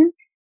routine.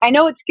 I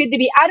know it's good to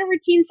be out of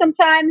routine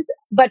sometimes,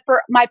 but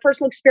for my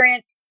personal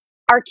experience,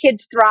 our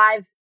kids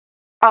thrive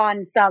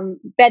on some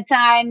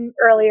bedtime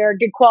earlier,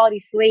 good quality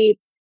sleep,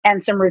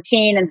 and some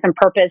routine and some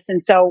purpose.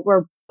 And so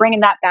we're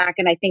bringing that back.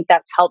 And I think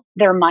that's helped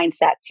their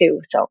mindset too.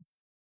 So.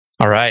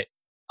 All right.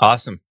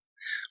 Awesome.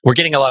 We're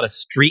getting a lot of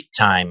street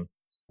time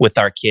with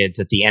our kids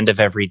at the end of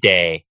every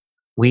day.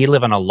 We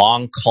live on a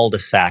long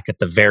cul-de-sac at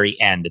the very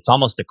end. It's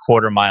almost a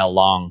 1/4 mile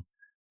long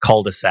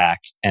cul-de-sac.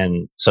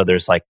 And so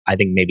there's like, I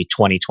think maybe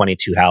 20,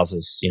 22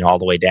 houses, all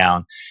the way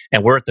down.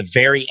 And we're at the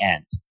very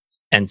end.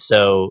 And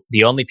so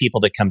the only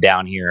people that come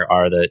down here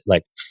are the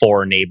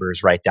 4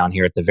 neighbors right down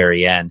here at the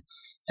very end.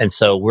 And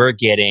so we're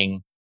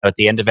getting, at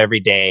the end of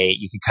every day,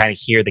 you can kind of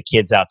hear the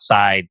kids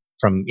outside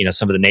from,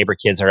 some of the neighbor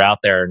kids are out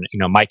there, and,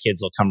 my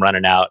kids will come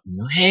running out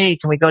and, hey,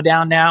 can we go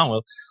down now?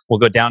 We'll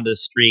go down to the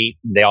street.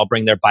 They all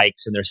bring their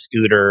bikes and their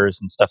scooters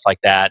and stuff like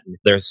that. And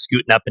they're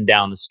scooting up and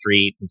down the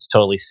street. It's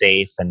totally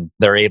safe, and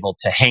they're able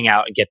to hang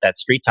out and get that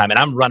street time. And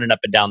I'm running up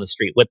and down the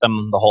street with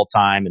them the whole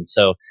time. And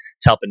so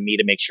it's helping me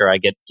to make sure I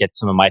get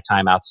some of my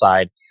time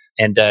outside.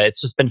 And it's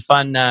just been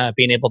fun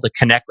being able to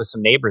connect with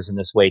some neighbors in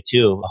this way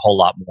too, a whole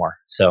lot more.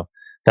 So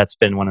that's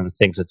been one of the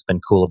things that's been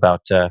cool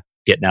about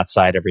getting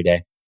outside every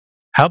day.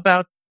 How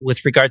about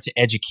with regard to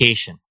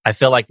education? I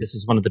feel like this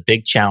is one of the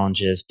big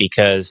challenges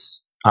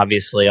because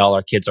obviously all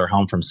our kids are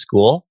home from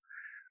school.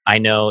 I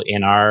know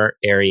in our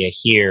area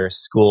here,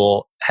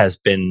 school has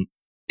been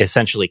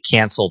essentially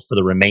canceled for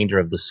the remainder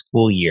of the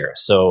school year.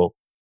 So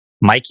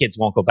my kids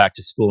won't go back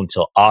to school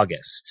until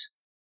August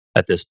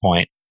at this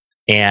point.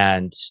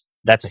 And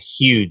that's a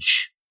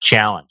huge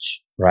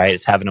challenge, right?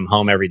 It's having them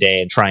home every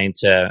day and trying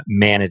to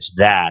manage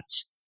that.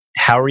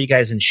 How are you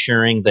guys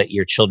ensuring that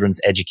your children's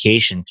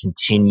education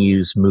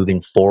continues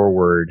moving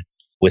forward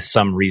with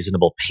some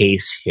reasonable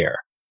pace here?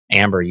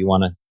 Amber, you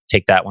want to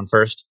take that one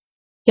first?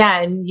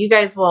 Yeah, and you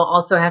guys will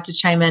also have to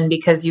chime in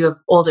because you have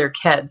older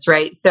kids,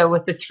 right? So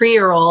with the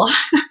 3-year-old,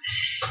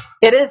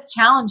 it is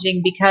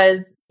challenging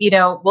because,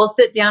 we'll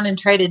sit down and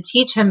try to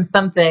teach him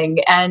something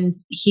and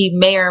he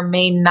may or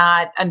may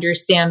not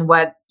understand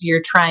what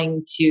you're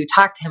trying to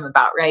talk to him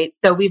about, right?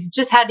 So we've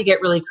just had to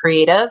get really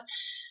creative.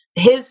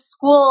 His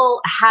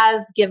school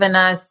has given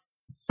us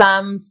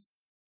some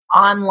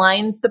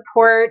online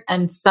support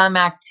and some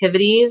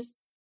activities,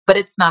 but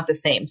it's not the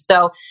same.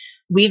 So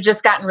we've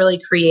just gotten really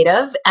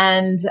creative.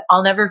 And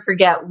I'll never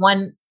forget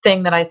one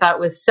thing that I thought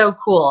was so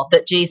cool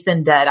that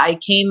Jason did. I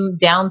came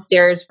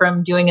downstairs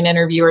from doing an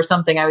interview or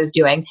something I was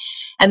doing,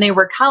 and they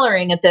were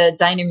coloring at the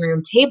dining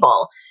room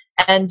table.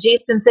 And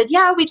Jason said,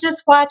 yeah, we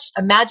just watched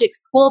a Magic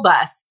School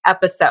Bus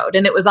episode,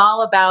 and it was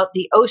all about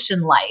the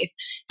ocean life.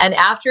 And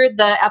after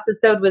the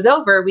episode was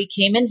over, we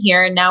came in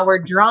here, and now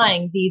we're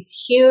drawing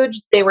these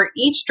huge, they were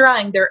each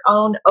drawing their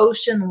own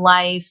ocean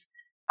life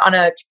on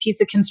a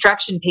piece of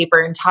construction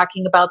paper and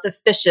talking about the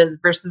fishes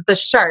versus the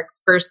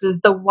sharks versus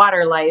the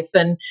water life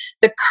and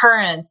the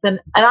currents. And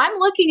I'm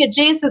looking at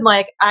Jason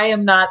like, I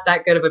am not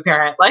that good of a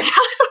parent. Like,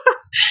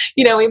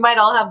 we might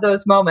all have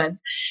those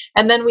moments.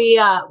 And then we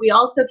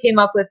also came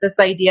up with this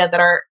idea that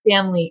our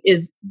family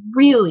is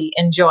really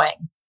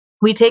enjoying.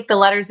 We take the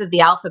letters of the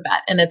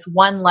alphabet, and it's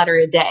one letter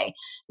a day.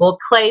 We'll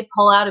Clay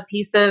pull out a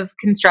piece of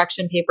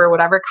construction paper,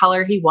 whatever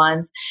color he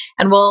wants,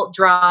 and we'll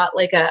draw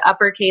like a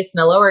uppercase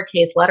and a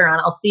lowercase letter on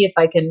it. I'll see if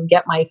I can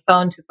get my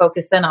phone to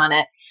focus in on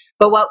it.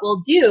 But what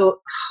we'll do,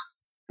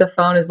 the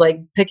phone is like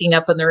picking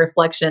up on the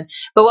reflection.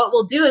 But what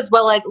we'll do is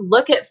we'll like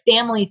look at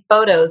family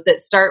photos that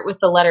start with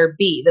the letter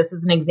B. This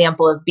is an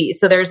example of B.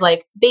 So there's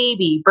like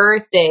baby,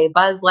 birthday,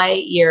 Buzz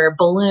Lightyear,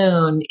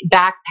 balloon,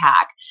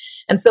 backpack.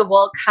 And so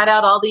we'll cut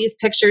out all these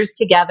pictures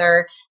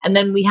together. And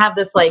then we have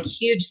this like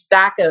huge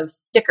stack of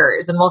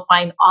stickers, and we'll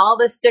find all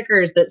the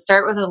stickers that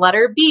start with the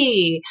letter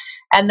B.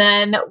 And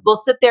then we'll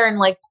sit there and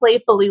like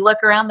playfully look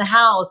around the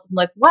house and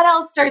like, what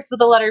else starts with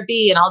the letter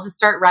B? And I'll just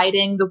start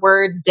writing the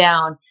words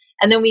down.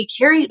 And then we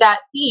carry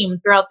that theme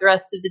throughout the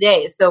rest of the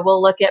day. So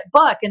we'll look at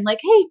book and like,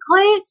 hey,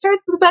 Clay, it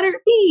starts with the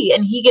letter B.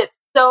 And he gets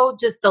so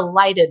just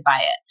delighted by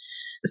it.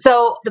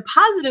 So the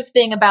positive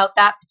thing about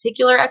that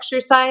particular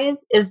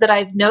exercise is that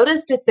I've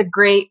noticed it's a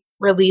great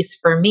release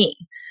for me.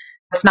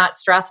 It's not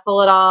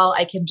stressful at all.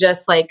 I can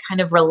just like kind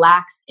of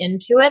relax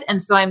into it.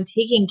 And so I'm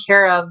taking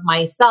care of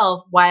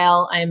myself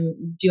while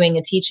I'm doing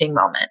a teaching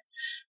moment.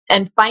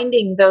 And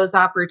finding those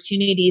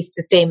opportunities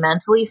to stay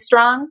mentally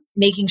strong,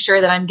 making sure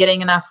that I'm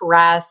getting enough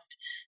rest,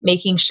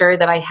 making sure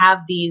that I have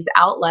these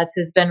outlets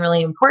has been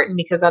really important,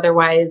 because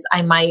otherwise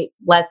I might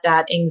let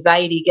that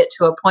anxiety get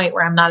to a point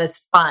where I'm not as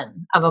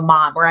fun of a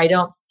mom, where I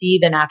don't see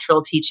the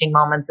natural teaching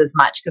moments as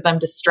much because I'm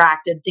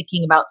distracted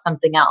thinking about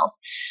something else.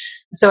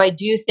 So I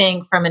do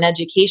think from an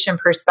education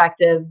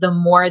perspective, the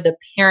more the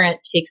parent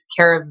takes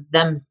care of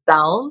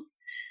themselves,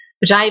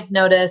 which I've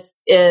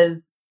noticed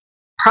is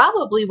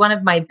probably one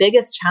of my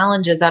biggest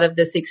challenges out of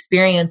this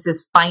experience,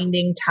 is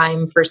finding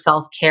time for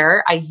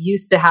self-care. I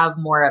used to have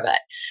more of it.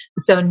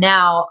 So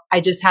now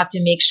I just have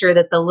to make sure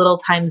that the little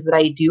times that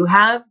I do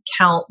have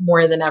count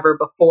more than ever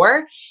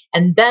before.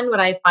 And then what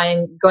I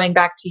find, going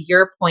back to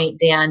your point,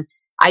 Dan,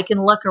 I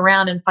can look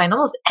around and find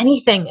almost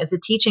anything as a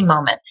teaching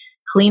moment.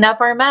 Clean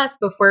up our mess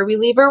before we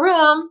leave a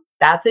room.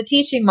 That's a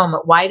teaching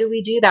moment. Why do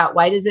we do that?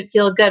 Why does it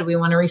feel good? We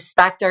want to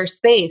respect our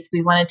space.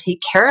 We want to take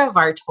care of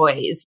our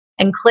toys.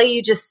 And Clay,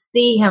 you just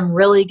see him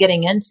really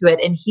getting into it.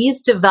 And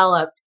he's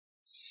developed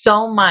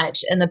so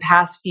much in the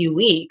past few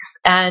weeks.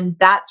 And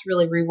that's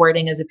really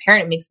rewarding as a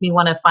parent. It makes me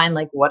want to find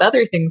like, what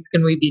other things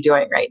can we be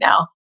doing right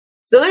now?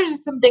 So there's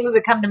just some things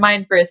that come to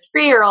mind for a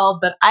 3-year-old,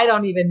 but I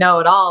don't even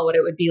know at all what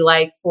it would be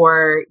like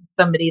for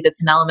somebody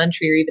that's in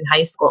elementary or even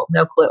high school.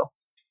 No clue.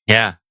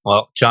 Yeah.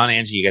 Well, John,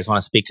 Angie, you guys want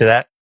to speak to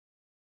that?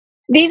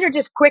 These are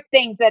just quick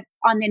things that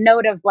on the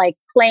note of like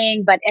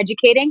playing, but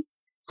educating.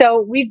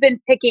 So we've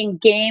been picking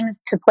games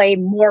to play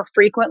more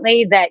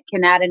frequently that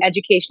can add an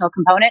educational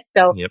component.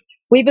 So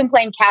We've been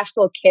playing Cash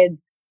Flow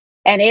Kids,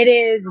 and it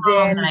has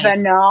been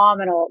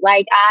phenomenal.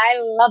 Like, I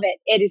love it.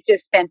 It is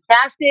just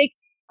fantastic.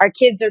 Our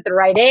kids are the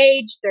right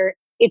age.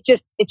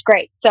 It's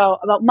great. So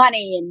about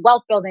money and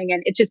wealth building,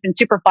 and it's just been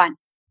super fun.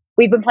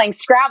 We've been playing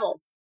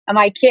Scrabble, and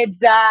my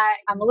kids,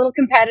 I'm a little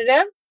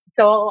competitive,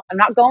 so I'm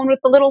not going with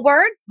the little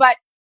words, but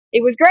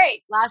it was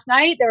great. Last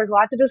night, there was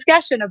lots of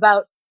discussion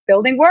about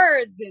building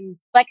words and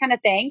that kind of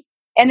thing.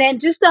 And then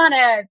just on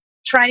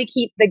trying to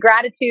keep the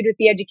gratitude with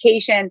the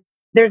education,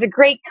 there's a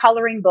great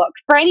coloring book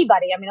for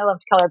anybody. I mean, I love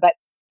to color, but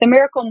The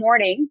Miracle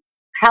Morning,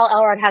 Hal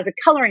Elrod has a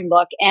coloring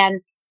book,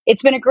 and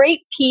it's been a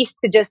great piece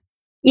to just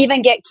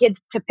even get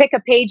kids to pick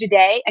a page a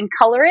day and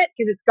color it,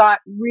 because it's got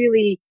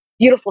really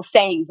beautiful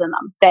sayings in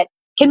them that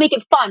can make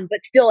it fun,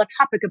 but still a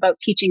topic about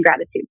teaching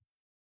gratitude.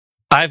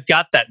 I've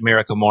got that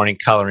Miracle Morning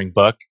coloring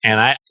book,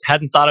 and I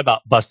hadn't thought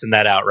about busting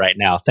that out right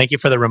now. Thank you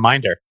for the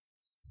reminder.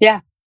 Yeah,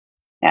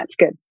 it's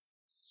good.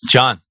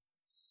 John.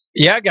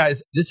 Yeah,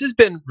 guys, this has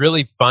been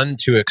really fun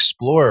to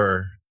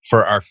explore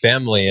for our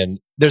family. And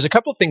there's a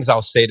couple things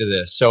I'll say to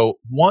this. So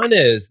one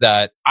is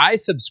that I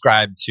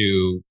subscribe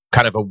to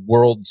kind of a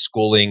world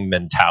schooling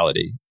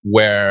mentality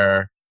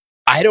where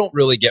I don't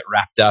really get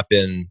wrapped up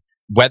in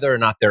whether or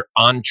not they're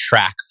on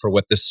track for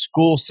what the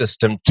school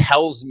system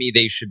tells me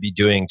they should be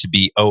doing to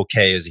be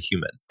okay as a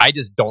human. I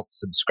just don't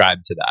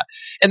subscribe to that.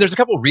 And there's a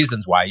couple of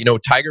reasons why. You know,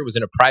 Tiger was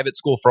in a private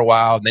school for a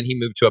while, and then he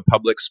moved to a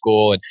public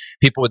school, and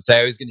people would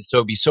say, oh, he's going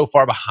to be so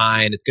far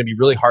behind. It's going to be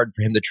really hard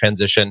for him to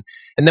transition.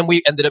 And then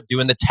we ended up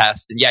doing the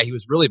test, and yeah, he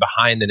was really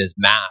behind in his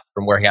math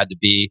from where he had to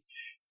be.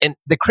 And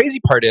the crazy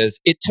part is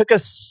it took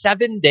us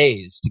 7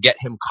 days to get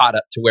him caught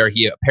up to where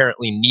he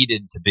apparently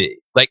needed to be.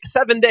 Like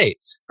 7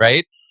 days,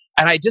 right?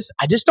 And I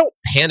just don't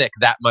panic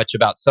that much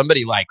about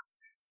somebody like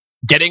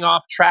getting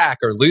off track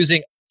or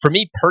losing. for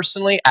me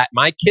personally, at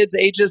my kids'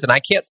 ages, and I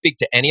can't speak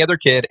to any other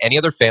kid, any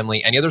other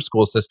family, any other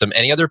school system,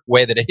 any other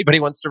way that anybody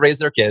wants to raise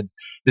their kids,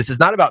 this is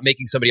not about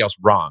making somebody else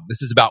wrong.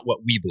 This is about what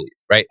we believe,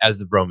 right? As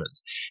the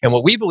Romans. And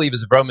what we believe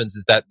as the Romans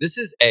is that this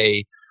is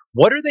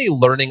what are they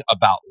learning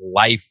about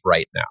life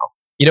right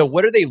now?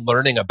 What are they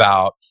learning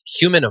about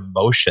human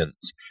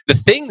emotions? The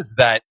things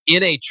that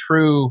in a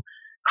true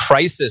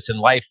crisis in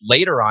life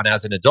later on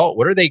as an adult,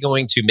 what are they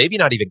going to maybe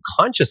not even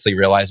consciously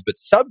realize, but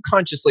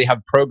subconsciously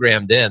have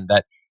programmed in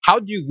that how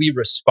do we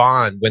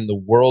respond when the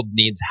world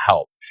needs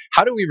help?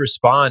 How do we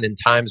respond in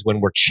times when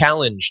we're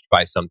challenged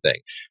by something?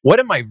 What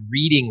am I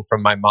reading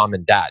from my mom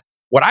and dad?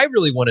 What I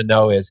really want to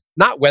know is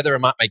not whether or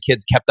not my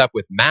kids kept up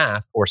with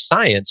math or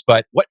science,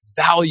 but what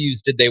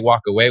values did they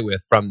walk away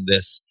with from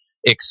this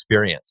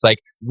experience? Like,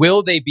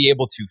 will they be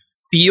able to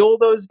feel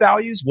those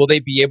values? Will they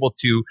be able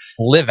to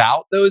live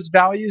out those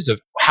values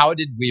of how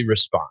did we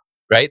respond?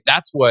 Right?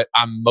 That's what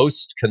I'm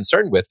most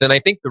concerned with. And I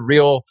think the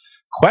real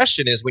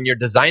question is when you're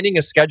designing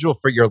a schedule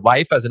for your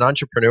life as an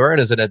entrepreneur and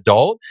as an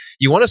adult,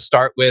 you want to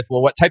start with,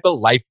 well, what type of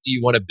life do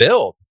you want to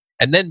build?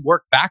 And then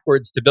work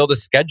backwards to build a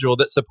schedule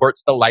that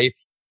supports the life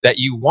that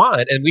you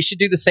want. And we should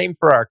do the same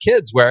for our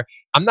kids, where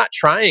I'm not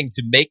trying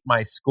to make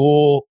my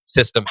school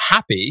system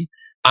happy.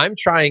 I'm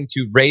trying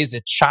to raise a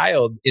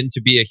child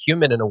into be a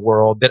human in a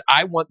world that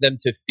I want them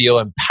to feel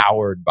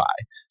empowered by.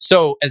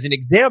 So as an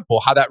example,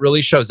 how that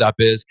really shows up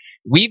is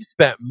we've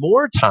spent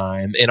more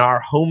time in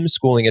our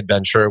homeschooling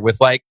adventure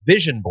with like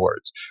vision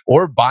boards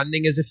or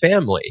bonding as a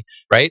family,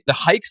 right? The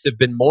hikes have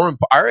been more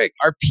important.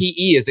 Our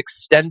PE is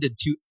extended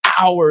to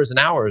hours and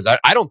hours.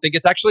 I don't think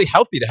it's actually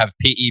healthy to have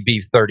PE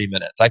be 30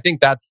 minutes. I think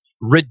that's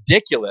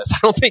ridiculous. I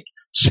don't think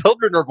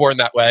children are born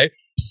that way.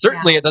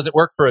 Certainly it doesn't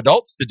work for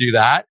adults to do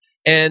that.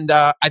 And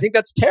I think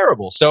that's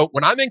terrible. So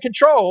when I'm in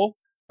control,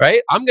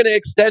 right, I'm going to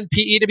extend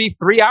PE to be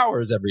 3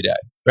 hours every day,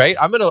 right?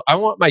 I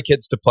want my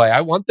kids to play.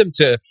 I want them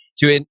to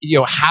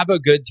have a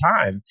good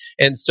time.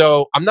 And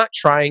so I'm not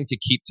trying to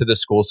keep to the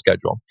school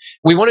schedule.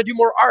 We want to do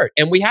more art,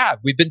 and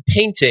we've been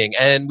painting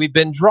and we've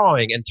been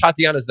drawing, and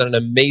Tatiana's done an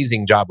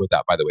amazing job with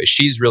that, by the way.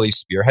 She's really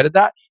spearheaded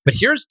that. But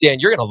here's Dan,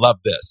 you're going to love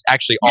this.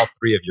 Actually, all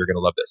three of you are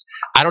going to love this.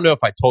 I don't know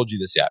if I told you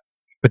this yet,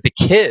 but the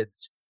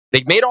kids,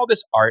 they made all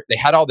this art, they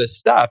had all this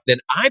stuff. Then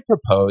I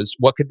proposed,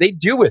 what could they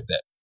do with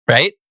it,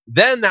 right?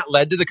 Then that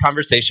led to the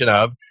conversation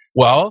of,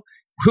 well,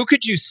 who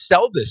could you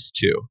sell this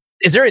to?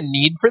 Is there a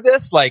need for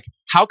this? Like,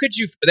 how could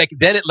you,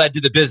 then it led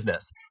to the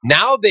business.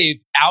 Now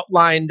they've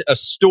outlined a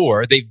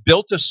store. They've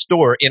built a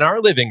store in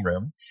our living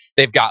room.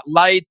 They've got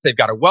lights, they've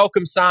got a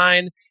welcome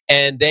sign,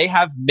 and they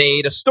have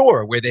made a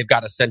store where they've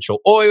got essential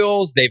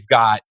oils, they've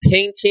got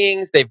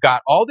paintings, they've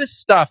got all this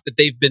stuff that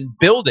they've been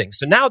building.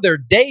 So now their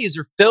days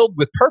are filled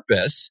with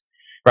purpose.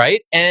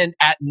 Right? And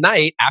at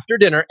night, after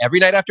dinner, every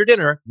night after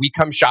dinner, we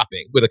come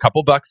shopping with a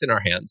couple bucks in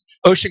our hands.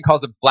 Ocean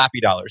calls them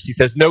flappy dollars. He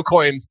says, no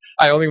coins.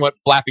 I only want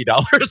flappy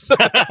dollars.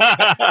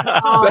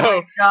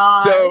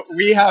 So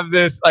we have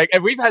this,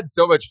 and we've had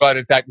so much fun.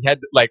 In fact, we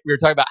were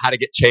talking about how to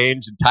get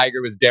change, and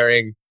Tiger was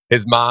daring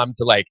his mom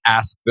to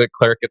ask the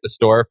clerk at the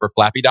store for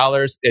flappy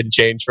dollars in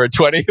change for a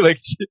 20.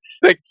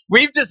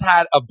 We've just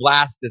had a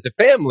blast as a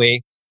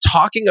family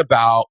talking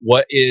about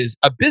what is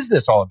a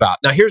business all about.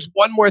 Now, here's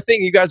one more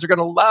thing you guys are going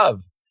to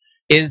love,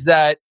 is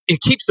that it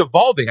keeps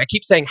evolving. I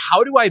keep saying,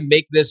 how do I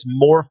make this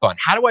more fun?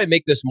 How do I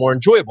make this more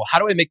enjoyable? How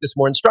do I make this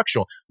more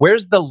instructional?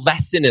 Where's the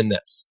lesson in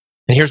this?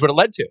 And here's what it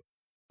led to.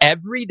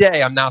 Every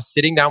day, I'm now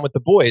sitting down with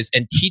the boys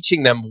and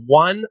teaching them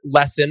one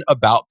lesson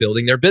about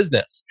building their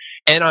business.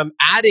 And I'm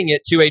adding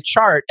it to a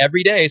chart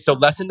every day. So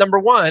lesson number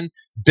 1,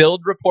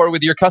 build rapport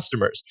with your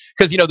customers.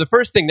 Because, the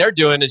first thing they're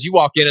doing is you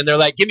walk in and they're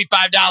like, give me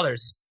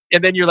 $5.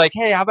 And then you're like,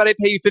 hey, how about I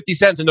pay you 50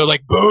 cents? And they're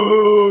like,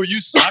 boo,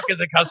 you suck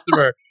as a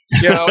customer.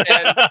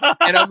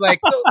 And I'm like,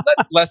 so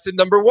let's lesson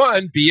number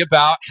 1 be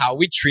about how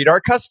we treat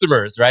our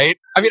customers, right?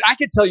 I mean, I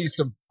could tell you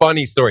some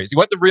funny stories. You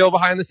want the real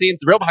behind the scenes?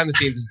 The real behind the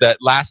scenes is that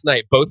last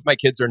night, both my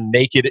kids are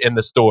naked in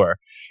the store.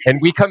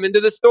 And we come into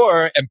the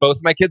store and both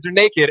my kids are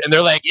naked. And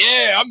they're like,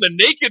 yeah, I'm the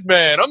naked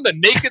man. I'm the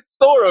naked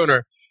store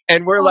owner.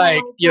 And we're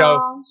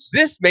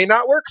this may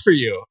not work for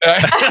you.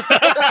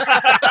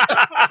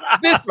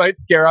 This might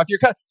scare off your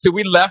cut. So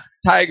we left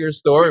Tiger's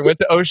store and went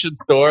to Ocean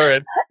store.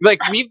 And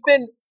we've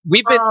been,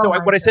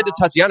 what I said to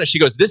Tatiana, she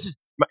goes,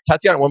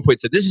 Tatiana at one point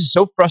said, this is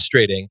so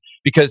frustrating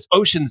because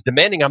Ocean's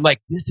demanding. I'm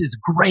like, this is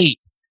great.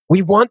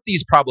 We want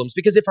these problems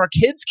because if our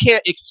kids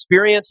can't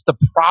experience the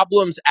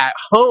problems at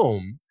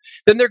home,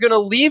 then they're going to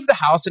leave the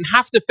house and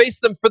have to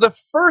face them for the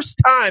first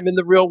time in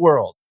the real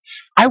world.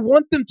 I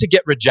want them to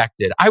get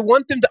rejected. I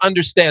want them to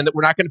understand that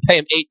we're not going to pay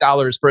them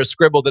 $8 for a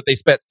scribble that they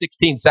spent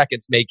 16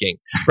 seconds making,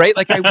 right?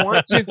 I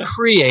want to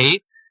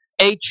create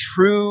a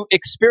true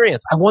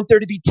experience. I want there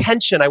to be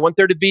tension. I want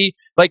there to be,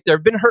 there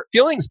have been hurt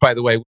feelings, by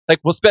the way.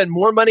 We'll spend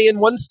more money in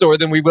one store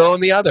than we will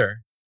in the other.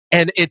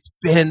 And it's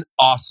been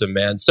awesome,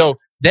 man. So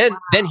then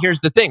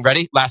here's the thing.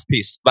 Ready? Last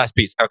piece.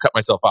 I'll cut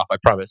myself off, I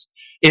promise.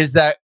 Is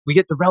that we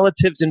get the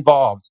relatives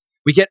involved.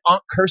 We get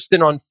Aunt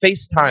Kirsten on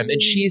FaceTime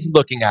and she's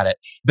looking at it.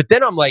 But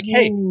then I'm like,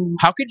 hey,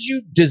 how could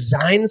you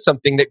design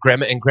something that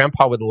grandma and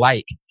grandpa would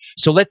like?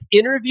 So let's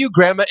interview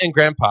grandma and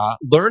grandpa,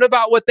 learn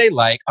about what they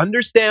like,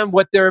 understand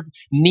what their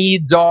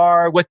needs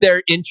are, what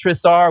their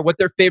interests are, what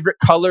their favorite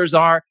colors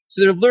are.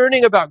 So they're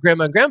learning about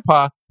grandma and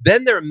grandpa.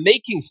 Then they're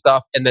making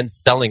stuff and then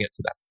selling it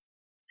to them.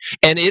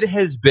 And it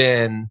has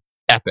been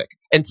epic.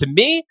 And to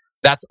me,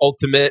 that's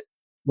ultimate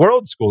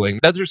world schooling.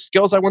 Those are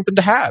skills I want them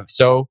to have.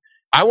 So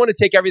I want to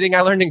take everything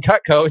I learned in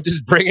Cutco and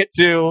just bring it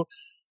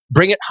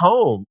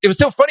home. It was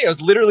so funny. I was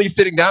literally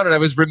sitting down and I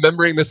was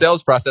remembering the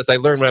sales process I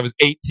learned when I was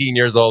 18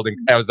 years old. And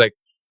I was like,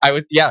 it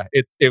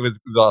was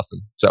awesome.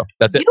 So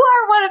that's it. You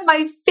are one of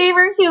my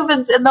favorite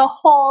humans in the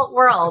whole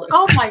world.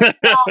 Oh my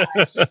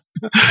gosh.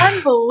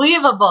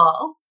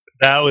 Unbelievable.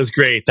 That was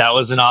great. That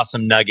was an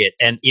awesome nugget.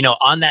 And,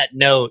 on that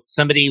note,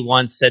 somebody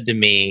once said to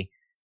me,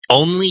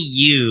 only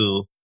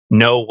you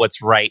know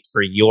what's right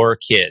for your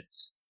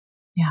kids.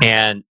 Yeah.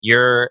 And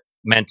your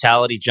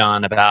mentality,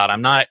 John, about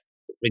I'm not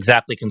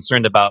exactly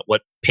concerned about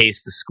what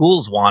pace the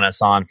schools want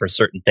us on for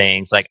certain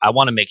things. Like, I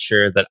want to make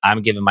sure that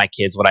I'm giving my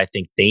kids what I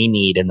think they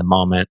need in the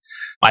moment.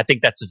 I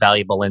think that's a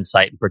valuable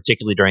insight, and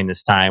particularly during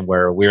this time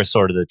where we're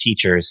sort of the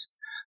teachers.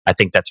 I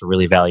think that's a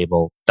really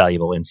valuable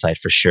insight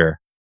for sure.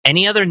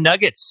 Any other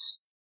nuggets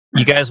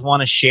you guys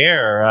want to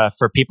share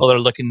for people that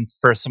are looking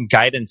for some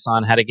guidance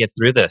on how to get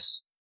through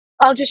this?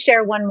 I'll just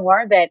share one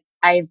more that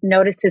I've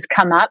noticed has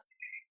come up,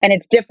 and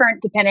it's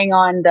different depending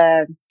on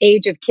the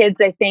age of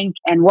kids, I think,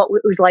 and what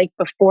it was like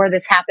before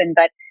this happened.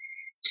 But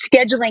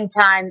scheduling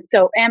time.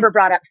 So Amber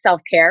brought up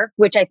self-care,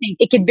 which I think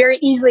it could very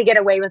easily get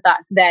away with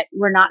us that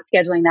we're not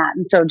scheduling that.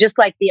 And so just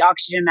like the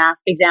oxygen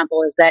mask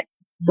example is that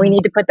we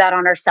need to put that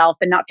on ourselves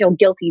and not feel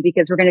guilty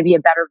because we're going to be a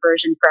better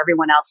version for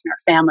everyone else in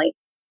our family.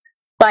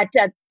 But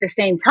at the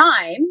same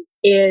time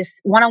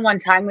is one-on-one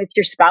time with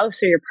your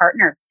spouse or your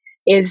partner.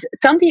 Is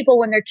some people,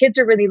 when their kids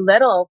are really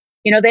little,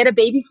 they had a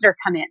babysitter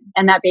come in,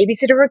 and that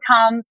babysitter would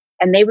come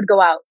and they would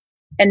go out.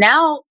 And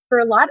now for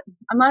a lot,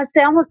 I'm going to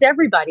say almost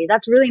everybody,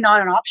 that's really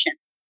not an option.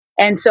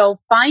 And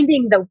so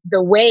finding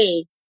the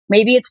way,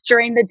 maybe it's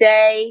during the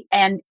day,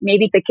 and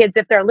maybe the kids,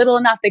 if they're little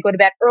enough, they go to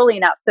bed early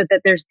enough so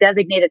that there's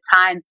designated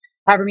time,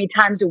 however many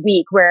times a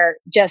week, where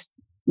just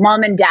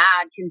mom and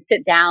dad can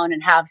sit down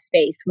and have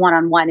space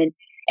one-on-one,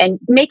 and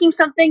making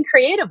something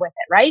creative with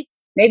it, right?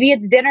 Maybe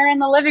it's dinner in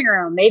the living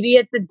room. Maybe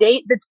it's a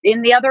date that's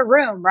in the other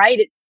room, right?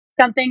 It's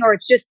something, or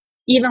it's just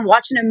even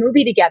watching a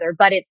movie together,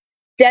 but it's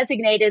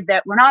designated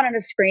that we're not on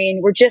a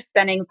screen. We're just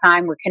spending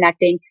time. We're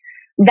connecting.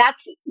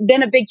 That's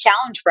been a big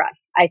challenge for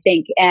us, I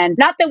think. And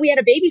not that we had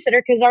a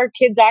babysitter, because our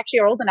kids actually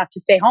are old enough to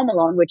stay home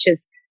alone, which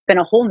has been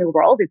a whole new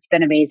world. It's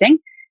been amazing.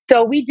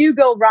 So we do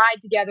go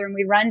ride together and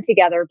we run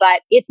together,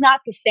 but it's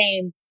not the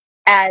same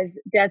as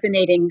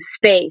designating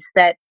space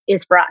that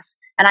is for us.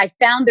 And I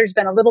found there's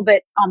been a little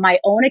bit on my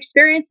own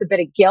experience, a bit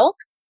of guilt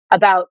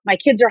about my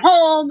kids are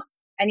home.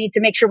 I need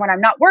to make sure when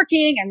I'm not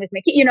working and with my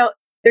kid,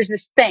 there's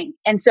this thing.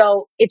 And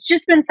so it's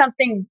just been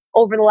something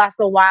over the last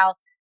little while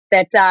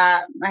that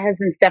my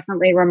husband's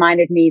definitely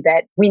reminded me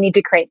that we need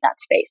to create that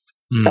space.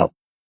 So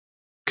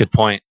good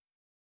point.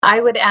 I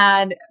would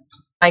add,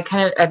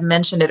 I've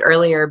mentioned it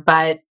earlier,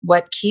 but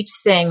what keeps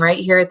staying right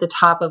here at the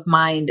top of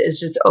mind is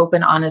just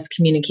open, honest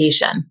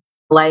communication.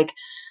 Like,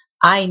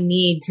 I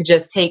need to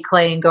just take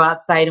Clay and go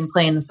outside and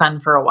play in the sun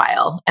for a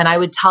while. And I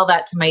would tell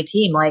that to my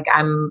team, like,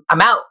 I'm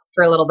out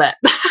for a little bit.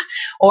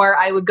 Or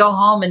I would go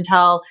home and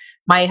tell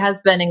my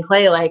husband and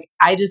Clay, like,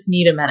 I just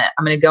need a minute.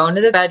 I'm going to go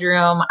into the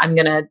bedroom. I'm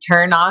going to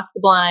turn off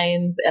the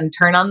blinds and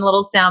turn on the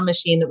little sound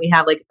machine that we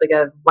have. Like, it's like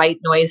a white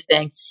noise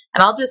thing.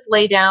 And I'll just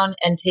lay down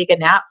and take a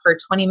nap for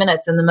 20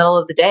 minutes in the middle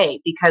of the day,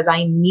 because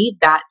I need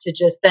that to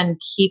just then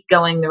keep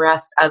going the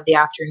rest of the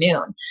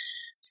afternoon.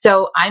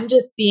 So I'm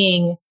just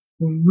being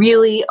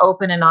really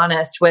open and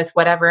honest with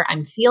whatever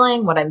I'm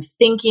feeling, what I'm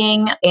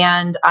thinking.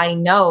 And I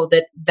know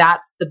that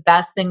that's the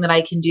best thing that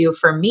I can do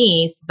for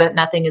me, so that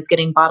nothing is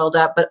getting bottled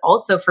up, but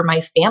also for my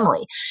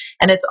family.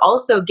 And it's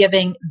also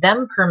giving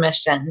them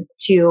permission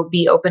to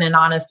be open and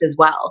honest as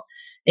well.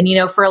 And,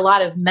 for a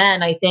lot of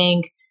men, I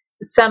think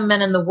some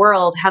men in the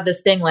world have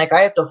this thing like, I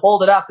have to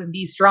hold it up and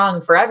be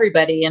strong for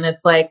everybody. And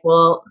it's like,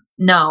 well,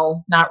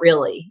 no, not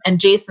really. And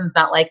Jason's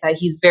not like that.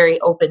 He's very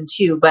open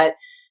too, but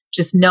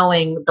just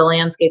knowing the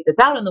landscape that's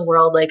out in the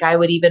world, like, I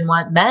would even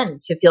want men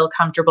to feel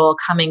comfortable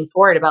coming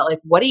forward about, like,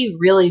 what are you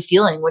really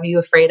feeling? What are you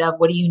afraid of?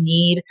 What do you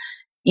need?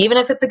 Even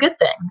if it's a good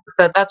thing.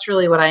 So that's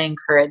really what I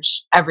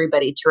encourage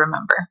everybody to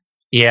remember.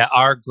 Yeah,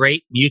 our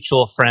great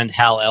mutual friend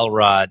Hal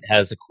Elrod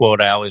has a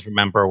quote I always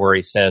remember where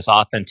he says,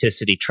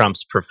 authenticity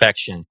trumps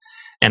perfection.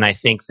 And I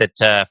think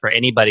that for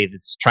anybody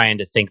that's trying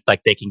to think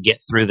like they can get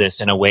through this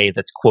in a way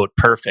that's, quote,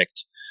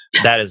 perfect,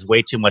 that is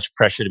way too much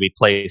pressure to be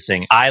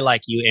placing. I,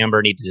 like you,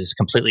 Amber, need to just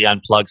completely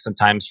unplug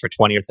sometimes for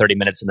 20 or 30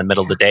 minutes in the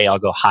middle of the day. I'll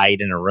go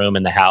hide in a room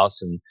in the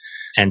house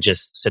and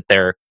just sit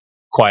there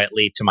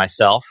quietly to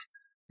myself.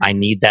 I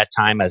need that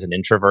time as an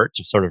introvert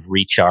to sort of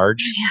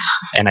recharge.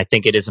 Yeah. And I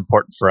think it is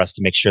important for us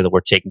to make sure that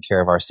we're taking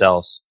care of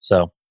ourselves.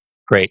 So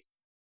great.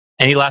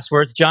 Any last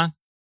words, John?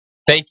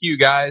 Thank you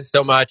guys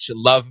so much.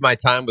 Love my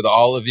time with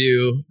all of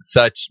you.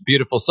 Such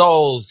beautiful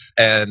souls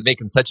and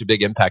making such a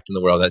big impact in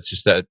the world.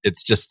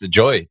 It's just a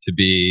joy to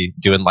be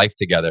doing life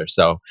together.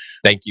 So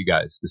thank you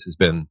guys. This has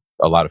been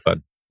a lot of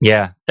fun.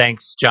 Yeah.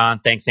 Thanks, John.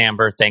 Thanks,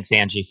 Amber. Thanks,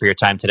 Angie, for your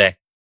time today.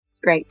 It's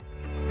great.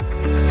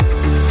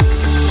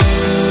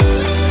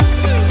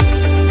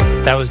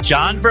 That was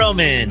John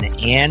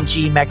Vroman,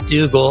 Angie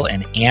McDougall,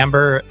 and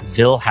Amber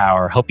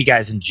Vilhauer. Hope you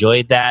guys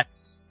enjoyed that.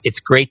 It's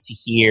great to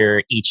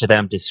hear each of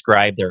them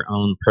describe their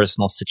own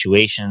personal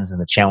situations and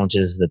the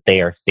challenges that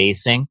they are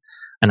facing.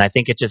 And I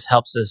think it just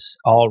helps us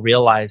all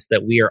realize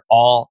that we are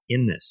all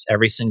in this.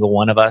 Every single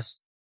one of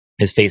us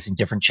is facing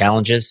different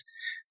challenges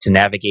to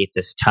navigate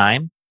this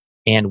time.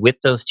 And with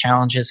those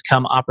challenges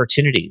come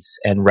opportunities.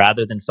 And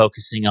rather than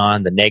focusing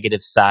on the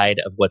negative side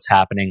of what's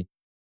happening,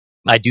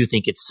 I do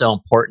think it's so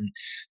important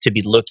to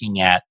be looking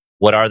at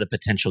what are the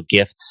potential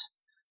gifts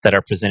that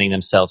are presenting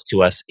themselves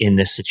to us in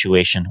this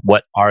situation.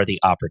 What are the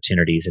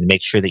opportunities? And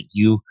make sure that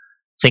you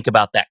think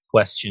about that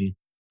question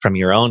from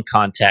your own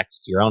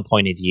context, your own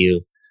point of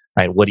view,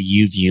 right? What do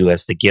you view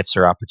as the gifts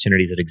or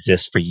opportunities that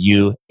exist for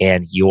you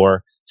and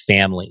your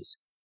families?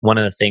 One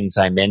of the things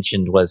I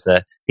mentioned was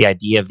the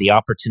idea of the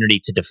opportunity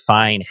to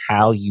define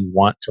how you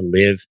want to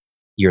live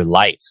your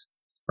life,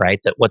 right?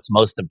 That what's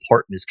most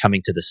important is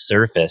coming to the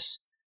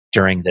surface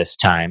during this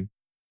time.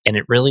 And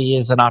it really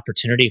is an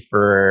opportunity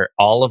for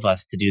all of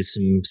us to do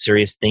some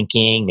serious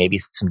thinking, maybe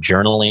some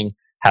journaling,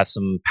 have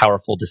some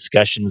powerful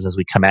discussions as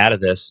we come out of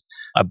this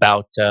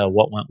about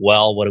what went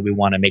well, what do we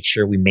want to make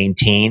sure we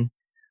maintain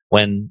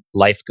when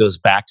life goes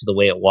back to the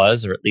way it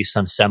was, or at least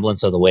some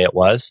semblance of the way it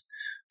was,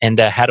 and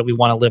how do we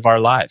want to live our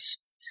lives.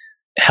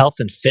 Health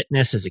and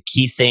fitness is a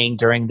key thing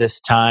during this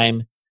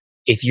time.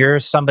 If you're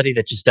somebody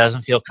that just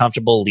doesn't feel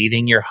comfortable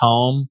leaving your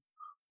home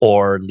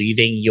or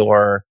leaving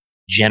your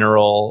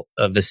general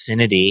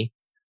vicinity,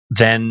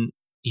 then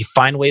you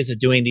find ways of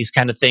doing these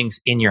kind of things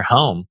in your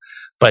home.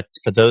 But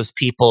for those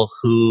people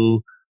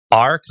who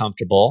are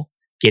comfortable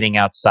getting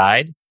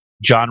outside,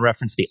 John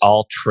referenced the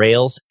All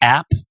Trails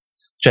app,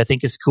 which I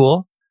think is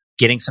cool.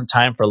 Getting some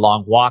time for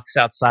long walks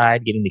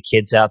outside, getting the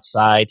kids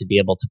outside to be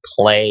able to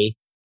play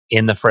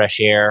in the fresh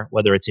air,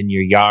 whether it's in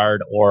your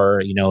yard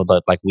or,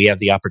 like we have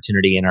the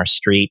opportunity in our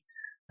street.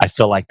 I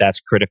feel like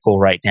that's critical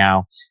right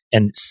now.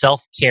 And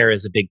self-care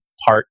is a big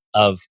part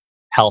of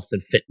health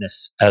and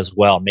fitness as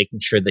well, making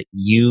sure that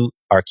you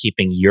are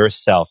keeping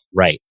yourself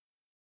right,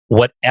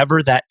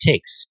 whatever that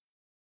takes,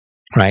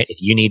 right?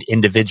 If you need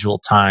individual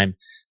time,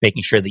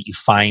 making sure that you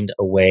find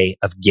a way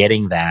of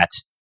getting that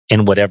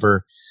in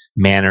whatever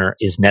manner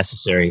is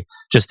necessary,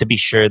 just to be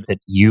sure that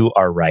you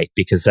are right,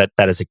 because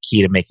that is a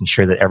key to making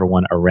sure that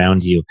everyone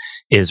around you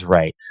is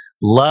right.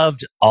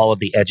 Loved all of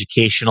the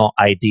educational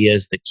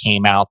ideas that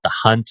came out, the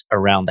hunt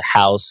around the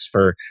house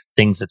for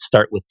things that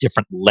start with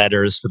different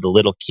letters for the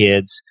little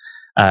kids,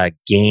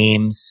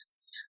 games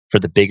for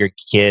the bigger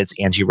kids.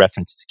 Angie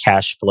referenced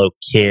Cash Flow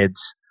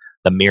Kids,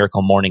 the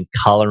Miracle Morning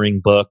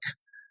coloring book.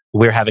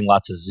 We're having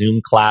lots of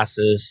Zoom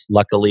classes.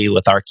 Luckily,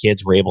 with our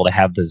kids, we're able to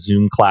have the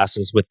Zoom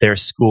classes with their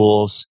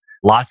schools.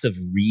 Lots of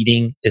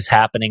reading is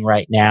happening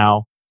right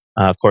now.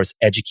 Of course,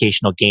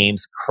 educational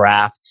games,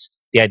 crafts,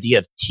 the idea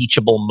of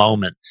teachable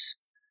moments,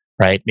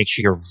 right? Make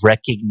sure you're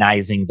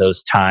recognizing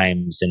those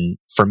times. And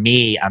for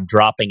me, I'm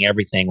dropping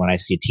everything when I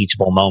see a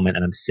teachable moment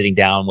and I'm sitting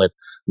down with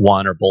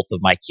one or both of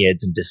my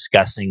kids and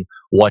discussing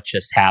what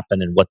just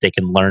happened and what they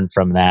can learn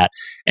from that.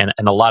 And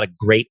a lot of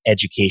great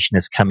education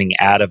is coming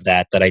out of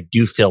that I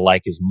do feel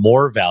like is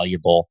more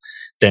valuable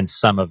than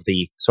some of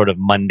the sort of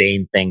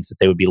mundane things that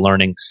they would be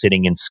learning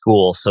sitting in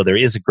school. So there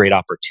is a great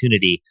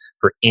opportunity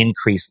for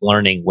increased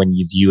learning when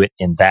you view it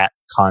in that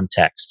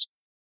context.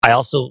 I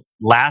also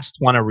last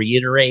want to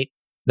reiterate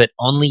that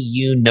only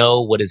you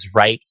know what is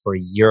right for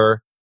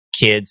your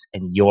kids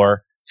and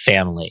your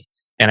family.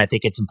 And I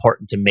think it's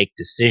important to make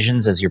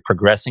decisions as you're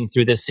progressing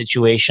through this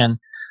situation.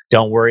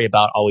 Don't worry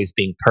about always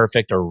being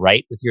perfect or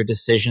right with your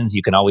decisions.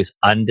 You can always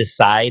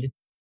undecide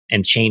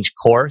and change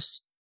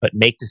course, but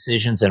make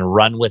decisions and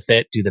run with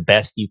it. Do the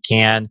best you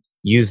can.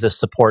 Use the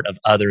support of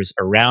others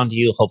around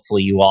you.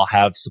 Hopefully you all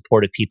have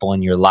supportive people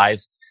in your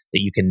lives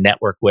that you can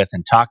network with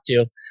and talk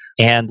to.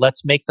 And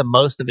let's make the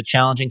most of a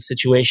challenging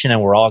situation, and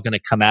we're all going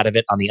to come out of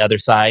it on the other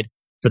side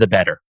for the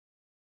better.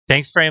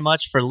 Thanks very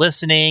much for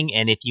listening.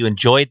 And if you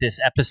enjoyed this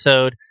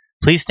episode,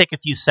 please take a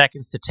few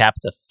seconds to tap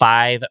the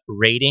 5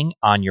 rating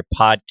on your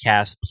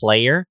podcast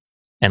player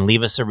and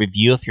leave us a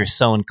review if you're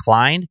so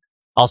inclined.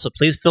 Also,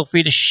 please feel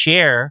free to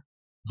share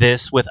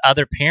this with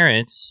other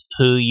parents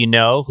who you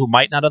know who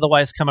might not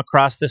otherwise come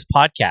across this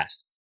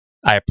podcast.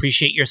 I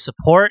appreciate your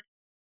support,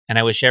 and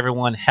I wish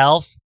everyone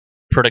health,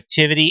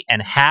 productivity,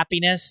 and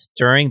happiness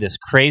during this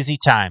crazy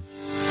time.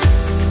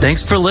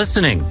 Thanks for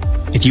listening.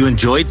 If you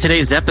enjoyed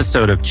today's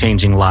episode of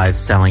Changing Lives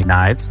Selling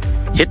Knives,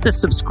 hit the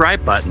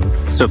subscribe button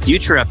so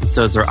future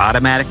episodes are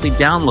automatically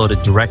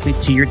downloaded directly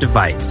to your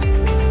device.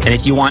 And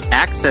if you want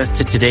access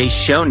to today's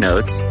show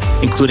notes,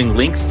 including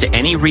links to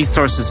any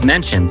resources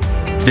mentioned,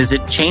 visit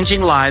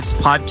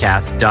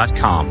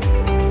changinglivespodcast.com.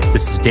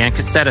 This is Dan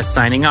Cassetta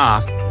signing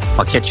off.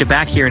 I'll catch you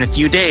back here in a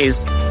few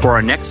days for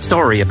our next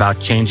story about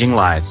changing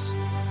lives.